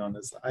jumps in on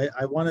this,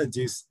 I want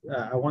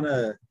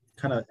to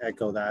kind of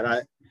echo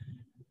that.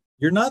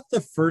 You're not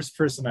the first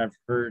person I've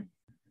heard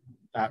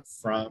that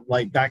from,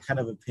 like that kind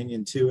of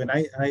opinion too. And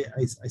I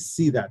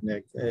see that,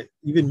 Nick.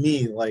 Even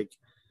me, like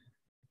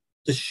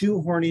the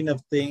shoehorning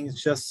of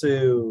things just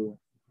to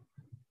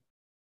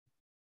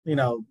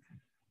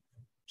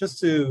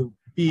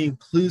be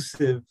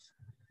inclusive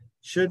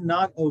should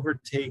not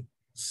overtake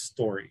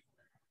story.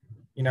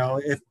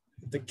 If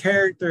the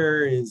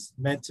character is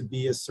meant to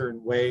be a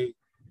certain way,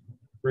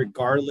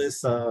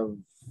 regardless of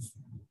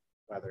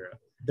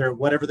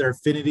whatever their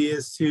affinity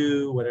is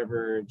to,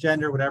 whatever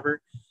gender,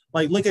 whatever.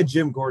 Like, look at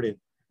Jim Gordon.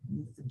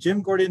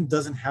 Jim Gordon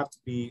doesn't have to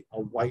be a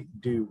white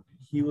dude.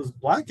 He was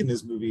black in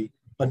this movie,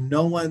 but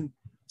no one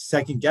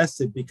second guessed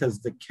it because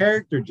the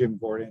character Jim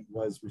Gordon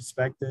was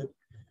respected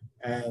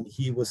and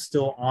he was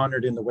still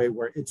honored in the way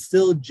where it's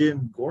still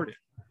Jim Gordon.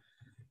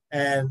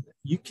 And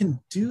you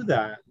can do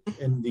that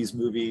in these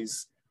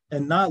movies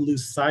and not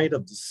lose sight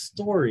of the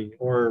story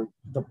or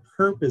the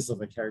purpose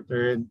of a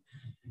character. And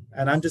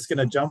I'm just going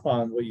to jump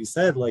on what you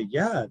said. Like,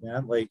 yeah,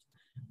 man, like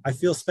I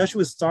feel, especially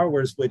with Star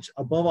Wars, which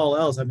above all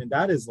else, I mean,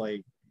 that is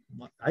like,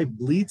 I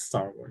bleed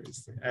Star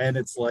Wars. And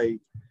it's like,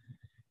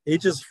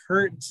 it just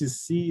hurt to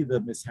see the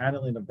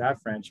mishandling of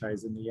that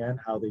franchise in the end,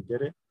 how they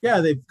did it. Yeah,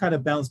 they've kind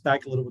of bounced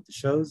back a little with the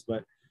shows,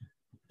 but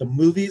the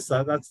movies,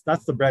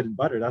 that's the bread and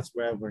butter. That's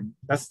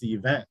that's the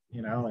event,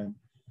 you know. And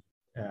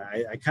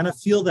I kind of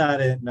feel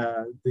that in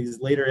these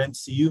later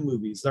MCU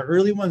movies. The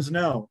early ones,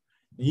 no.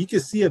 And you can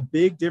see a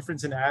big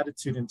difference in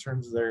attitude in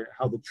terms of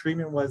how the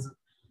treatment was,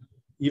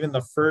 even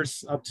the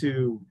first up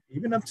to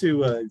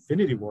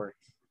Infinity War.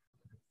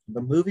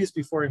 The movies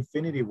before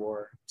Infinity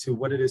War to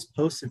what it is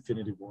post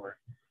Infinity War.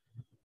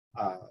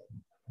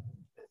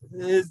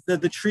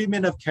 The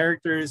treatment of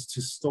characters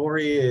to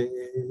story,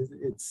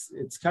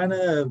 it's kind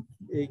of,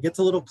 it gets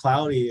a little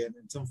cloudy, and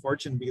it's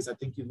unfortunate because I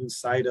think you lose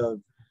sight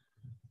of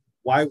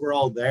why we're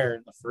all there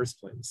in the first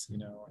place, you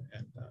know.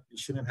 And you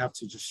shouldn't have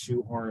to just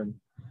shoehorn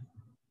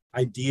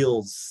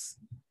ideals,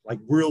 like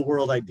real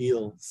world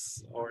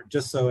ideals, or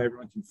just so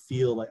everyone can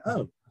feel like,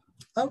 oh,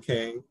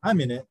 okay,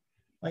 I'm in it.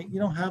 Like, you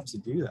don't have to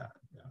do that.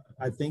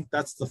 I think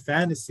that's the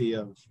fantasy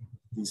of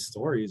these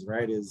stories,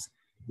 right? Is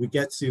we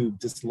get to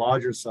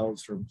dislodge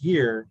ourselves from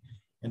here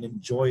and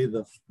enjoy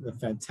the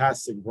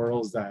fantastic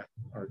worlds that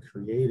are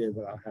created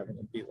without having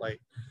to be like,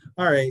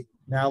 all right,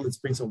 now let's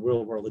bring some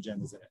real world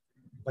agendas in it.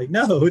 Like,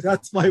 no,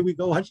 that's why we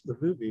go watch the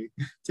movie,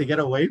 to get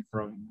away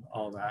from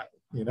all that,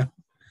 you know?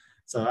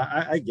 So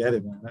I get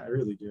it, man. I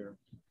really do.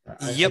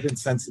 I've been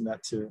sensing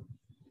that too.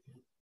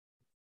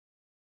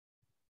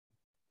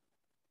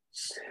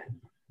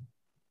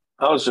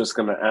 I was just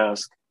going to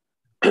ask,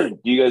 do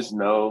you guys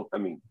know, I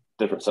mean,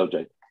 different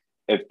subject,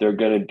 if they're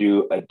going to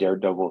do a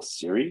Daredevil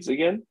series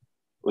again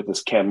with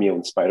this cameo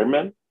in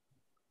Spider-Man?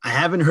 I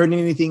haven't heard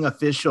anything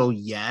official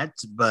yet,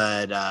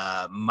 but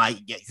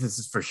might get, this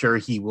is for sure,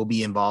 he will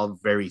be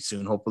involved very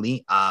soon,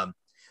 hopefully.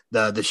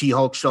 The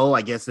She-Hulk show,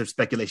 I guess there's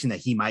speculation that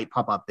he might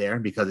pop up there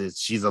because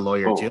she's a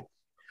lawyer too.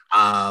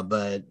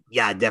 But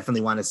yeah, I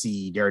definitely want to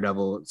see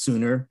Daredevil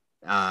sooner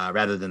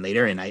rather than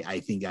later. And I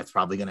think that's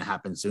probably going to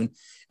happen soon.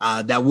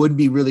 That would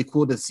be really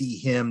cool to see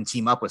him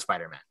team up with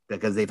Spider-Man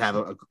because they've had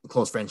a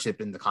close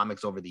friendship in the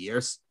comics over the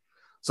years.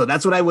 So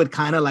that's what I would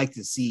kind of like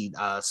to see,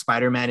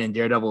 Spider-Man and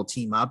Daredevil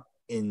team up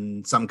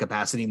in some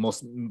capacity,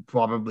 most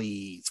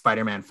probably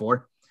Spider-Man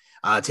 4,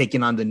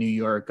 taking on the New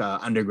York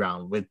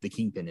Underground with the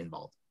Kingpin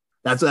involved.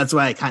 That's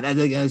why I kind of,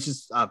 it's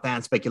just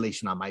fan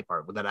speculation on my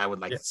part that I would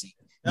like to see.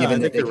 No,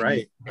 given that you're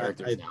right.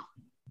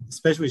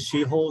 Especially with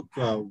She-Hulk,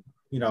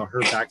 you know, her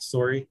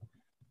backstory.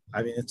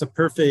 I mean, it's a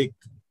perfect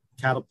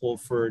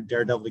catapult for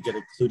Daredevil to get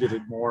included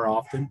in more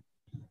often.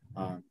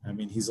 I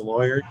mean, he's a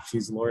lawyer.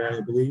 She's a lawyer,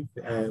 I believe.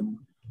 And,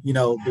 you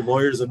know, the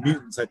lawyers of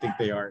mutants, I think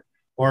they are,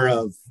 or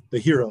of the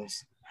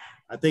heroes.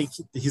 I think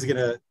he's going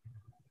to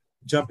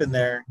jump in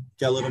there,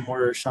 get a little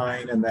more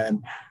shine, and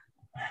then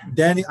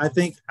I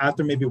think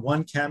after maybe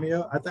one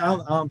cameo, I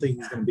don't think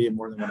he's going to be in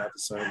more than one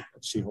episode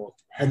of She-Hulk.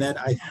 And then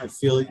I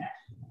feel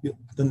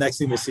the next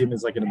thing we'll see him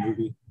is like in a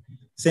movie.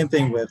 Same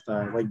thing with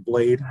like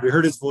Blade. We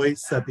heard his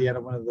voice at the end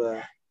of one of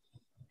the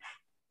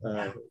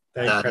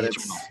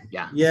credits.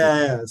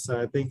 Yeah.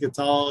 So I think it's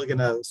all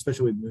gonna,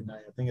 especially with Moon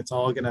Knight, I think it's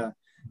all gonna,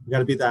 we got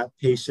to be that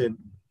patient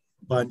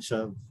bunch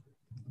of,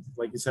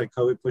 like you said,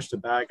 COVID pushed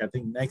it back. I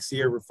think next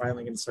year we're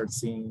finally going to start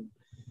seeing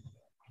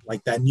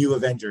like that new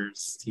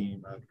Avengers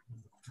team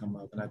come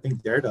up, and I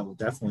think Daredevil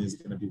definitely is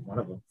going to be one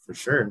of them for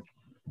sure.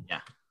 Yeah.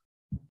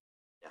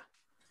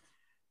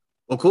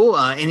 Well, cool.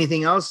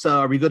 Anything else?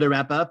 Are we good to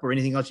wrap up, or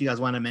anything else you guys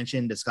want to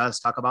mention, discuss,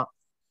 talk about?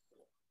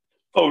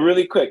 Oh,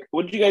 really quick.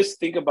 What did you guys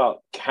think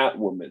about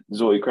Catwoman,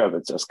 Zoe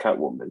Kravitz as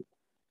Catwoman?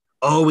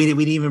 Oh, we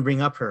didn't even bring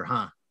up her,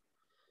 huh?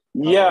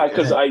 Yeah,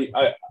 because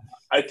I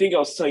think I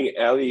was telling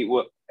Eddie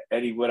what I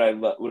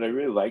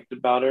really liked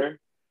about her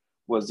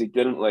was they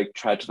didn't like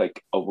try to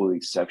like overly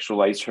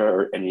sexualize her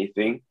or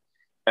anything.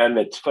 And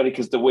it's funny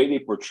because the way they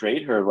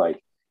portrayed her,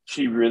 like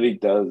she really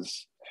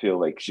does feel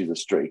like she's a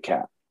stray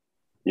cat,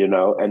 you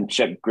know, and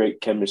she had great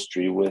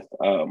chemistry with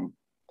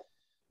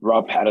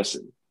Rob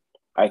Pattinson.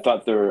 I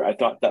thought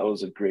that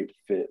was a great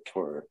fit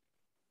for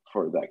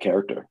that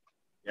character.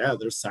 Yeah,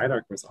 their side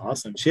arc was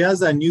awesome. She has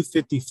that new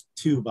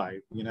 52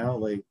 vibe, you know,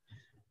 like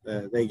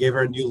they gave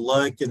her a new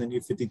look in the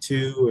new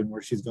 52 and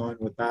where she's going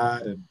with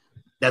that. And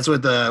that's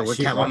with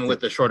Catwoman with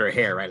the shorter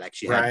hair, right? Like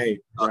she had.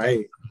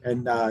 Right.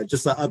 And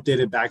just the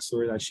updated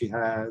backstory that she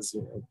has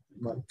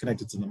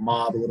connected to the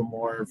mob a little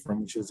more from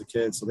when she was a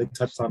kid. So they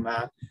touched on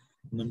that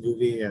in the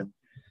movie. And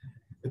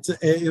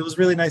it was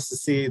really nice to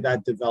see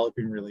that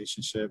developing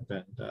relationship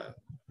and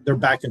they're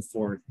back and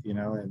forth, you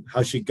know, and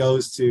how she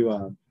goes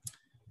to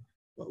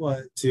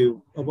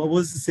what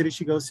was the city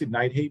she goes to?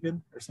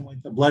 Nighthaven or something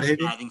like that?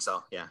 Bloodhaven? Yeah, I think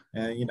so. Yeah.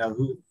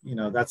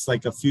 And that's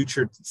like a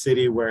future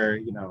city where,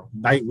 you know,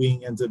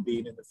 Nightwing ends up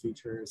being in the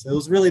future. So it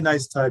was really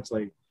nice touch,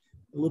 like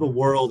a little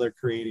world they're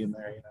creating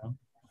there, you know.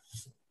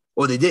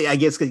 Well, they did, I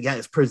guess,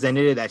 it's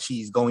presented it that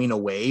she's going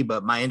away,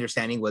 but my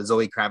understanding was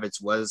Zoe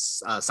Kravitz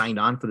was signed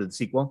on for the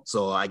sequel.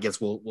 So I guess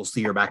we'll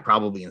see her back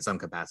probably in some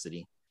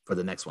capacity for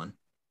the next one.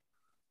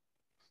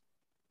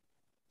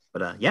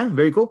 But yeah,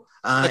 very cool.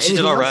 But she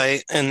did all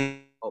right,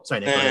 and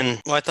sorry,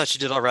 Nick, I thought she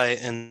did all right,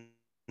 and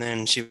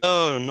then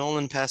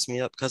Nolan passed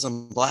me up because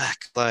I'm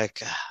black.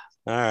 Like,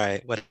 all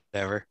right,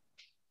 whatever.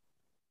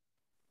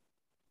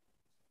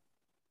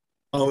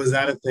 Oh, is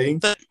that a thing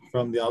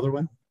from the other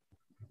one?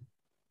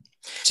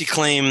 She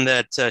claimed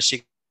that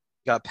she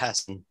got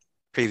passed in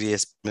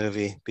previous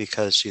movie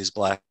because she's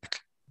black.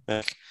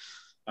 That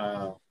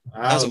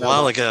was a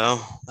while ago.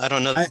 I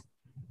don't know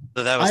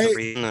that was the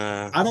reason.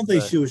 I don't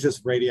think she was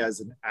just rated as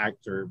an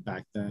actor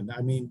back then.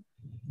 I mean,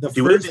 the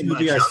first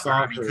movie I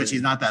saw her, because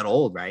she's not that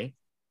old, right?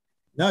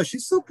 No,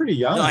 she's still pretty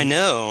young. No, I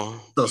know.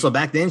 So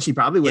back then she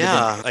probably would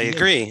have been. Yeah, I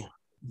agree.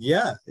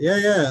 Yeah.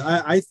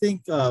 I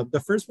think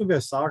the first movie I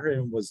saw her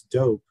in was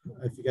Dope.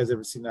 If you guys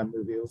ever seen that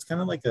movie, it was kind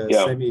of like a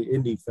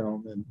semi-indie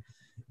film, and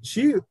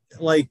she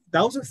that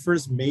was her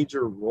first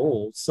major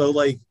role. So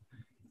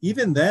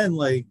even then,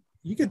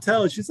 you could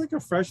tell she's like a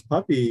fresh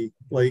puppy,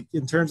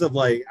 in terms of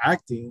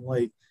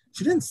acting.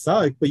 She didn't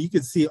suck, but you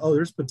could see, oh,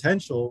 there's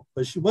potential,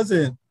 but she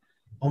wasn't,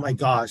 oh my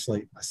gosh,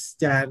 a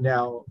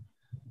standout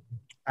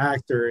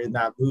actor in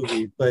that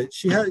movie. But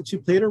she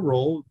played a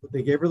role.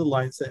 They gave her the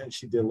line set and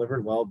she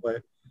delivered well,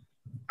 but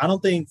I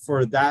don't think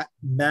for that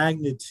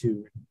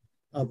magnitude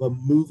of a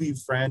movie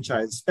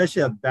franchise,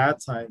 especially at that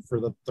time for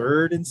the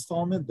third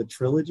installment, the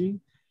trilogy,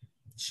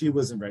 she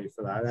wasn't ready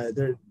for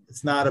that.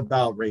 It's not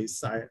about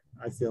race.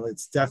 I feel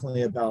it's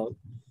definitely about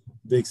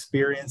the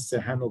experience to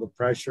handle the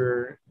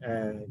pressure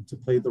and to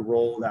play the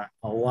role that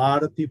a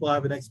lot of people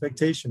have an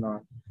expectation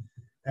on.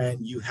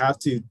 And you have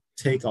to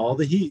take all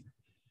the heat.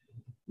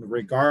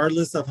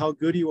 Regardless of how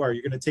good you are,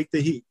 you're going to take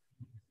the heat.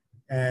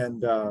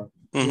 And,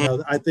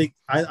 I think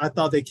I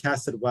thought they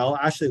casted well.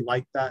 I actually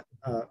liked that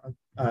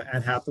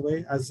Anne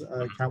Hathaway as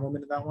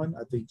Catwoman in that one.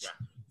 I think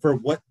for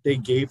what they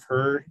gave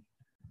her,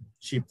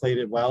 she played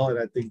it well. And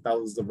I think that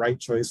was the right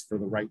choice for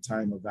the right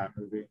time of that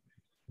movie.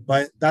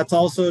 But that's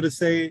also to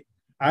say,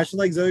 I actually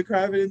like Zoe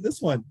Kravitz in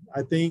this one.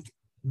 I think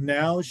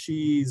now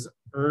she's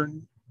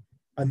earned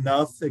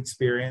enough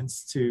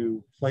experience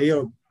to play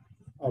a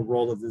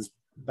role of this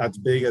that's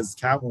big as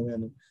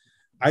Catwoman.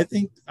 I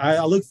think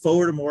I look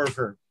forward to more of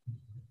her.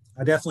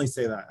 I definitely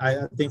say that.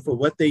 I think for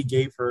what they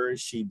gave her,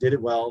 she did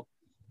it well.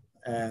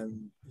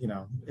 And,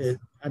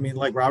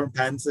 like Robert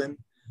Pattinson,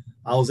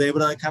 I was able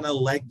to kind of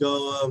let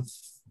go of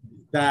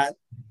that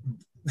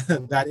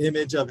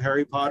image of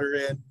Harry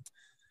Potter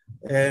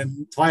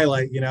and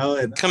Twilight, and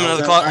are you coming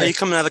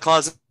out of the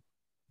closet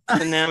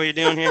now? What are you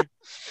doing here?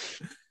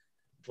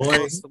 Boy,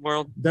 the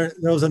world. There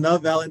was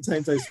enough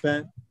Valentine's I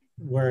spent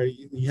where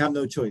you have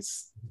no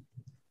choice.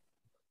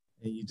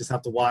 And you just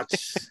have to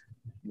watch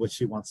what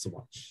she wants to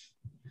watch.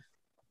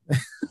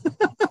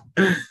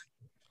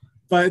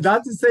 But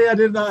not to say I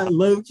did not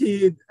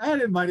low-key, I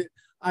didn't mind it.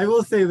 I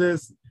will say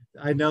this.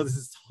 I know this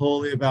is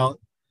totally about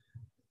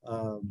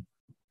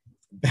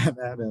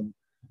Batman and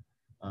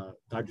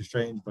Doctor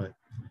Strange, but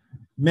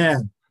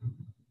man,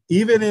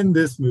 even in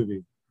this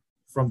movie,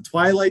 from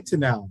Twilight to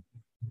now,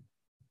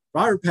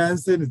 Robert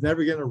Pattinson is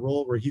never getting a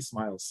role where he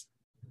smiles.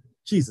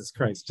 Jesus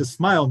Christ, just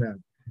smile,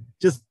 man.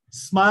 Just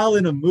smile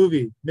in a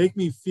movie. Make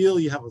me feel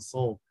you have a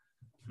soul.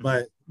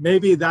 But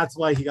maybe that's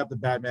why he got the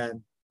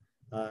Batman.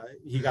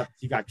 He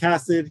got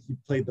casted. He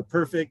played the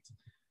perfect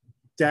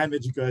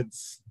damaged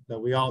goods that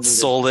we all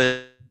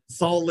needed.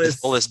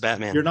 Soulless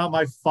Batman. You're not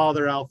my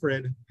father,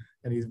 Alfred.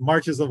 And he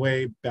marches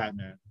away,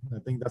 Batman. I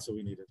think that's what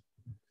we needed.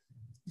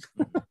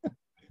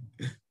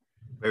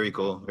 Very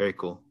cool. Very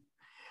cool.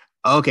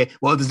 Okay.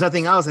 Well, if there's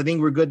nothing else, I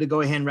think we're good to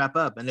go ahead and wrap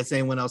up. Unless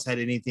anyone else had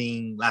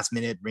anything last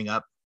minute bring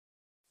up.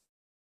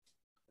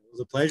 It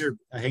was a pleasure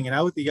hanging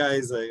out with you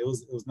guys. It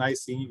was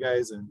nice seeing you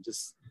guys and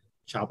just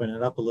chopping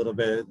it up a little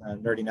bit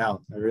and nerding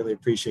out. I really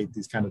appreciate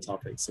these kind of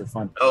topics. They're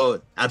fun. Oh,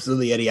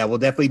 absolutely, Eddie. I will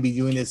definitely be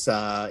doing this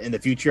in the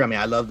future. I mean,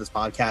 I love this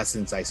podcast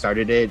since I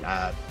started it.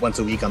 Once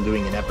a week, I'm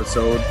doing an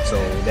episode. So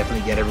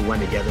definitely get everyone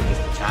together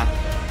just to chat.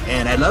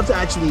 And I'd love to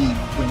actually,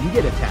 when you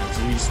get a chance,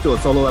 we just do a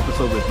solo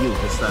episode with you.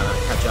 Just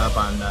catch up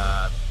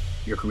on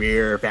your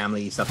career,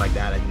 family, stuff like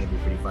that. I think it'd be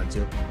pretty fun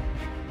too.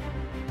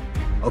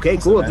 Okay,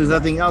 awesome, cool. If there's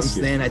nothing else,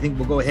 then I think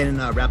we'll go ahead and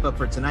wrap up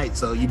for tonight.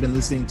 So you've been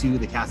listening to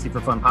the Casting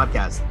for Fun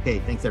podcast. Okay,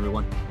 thanks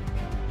everyone.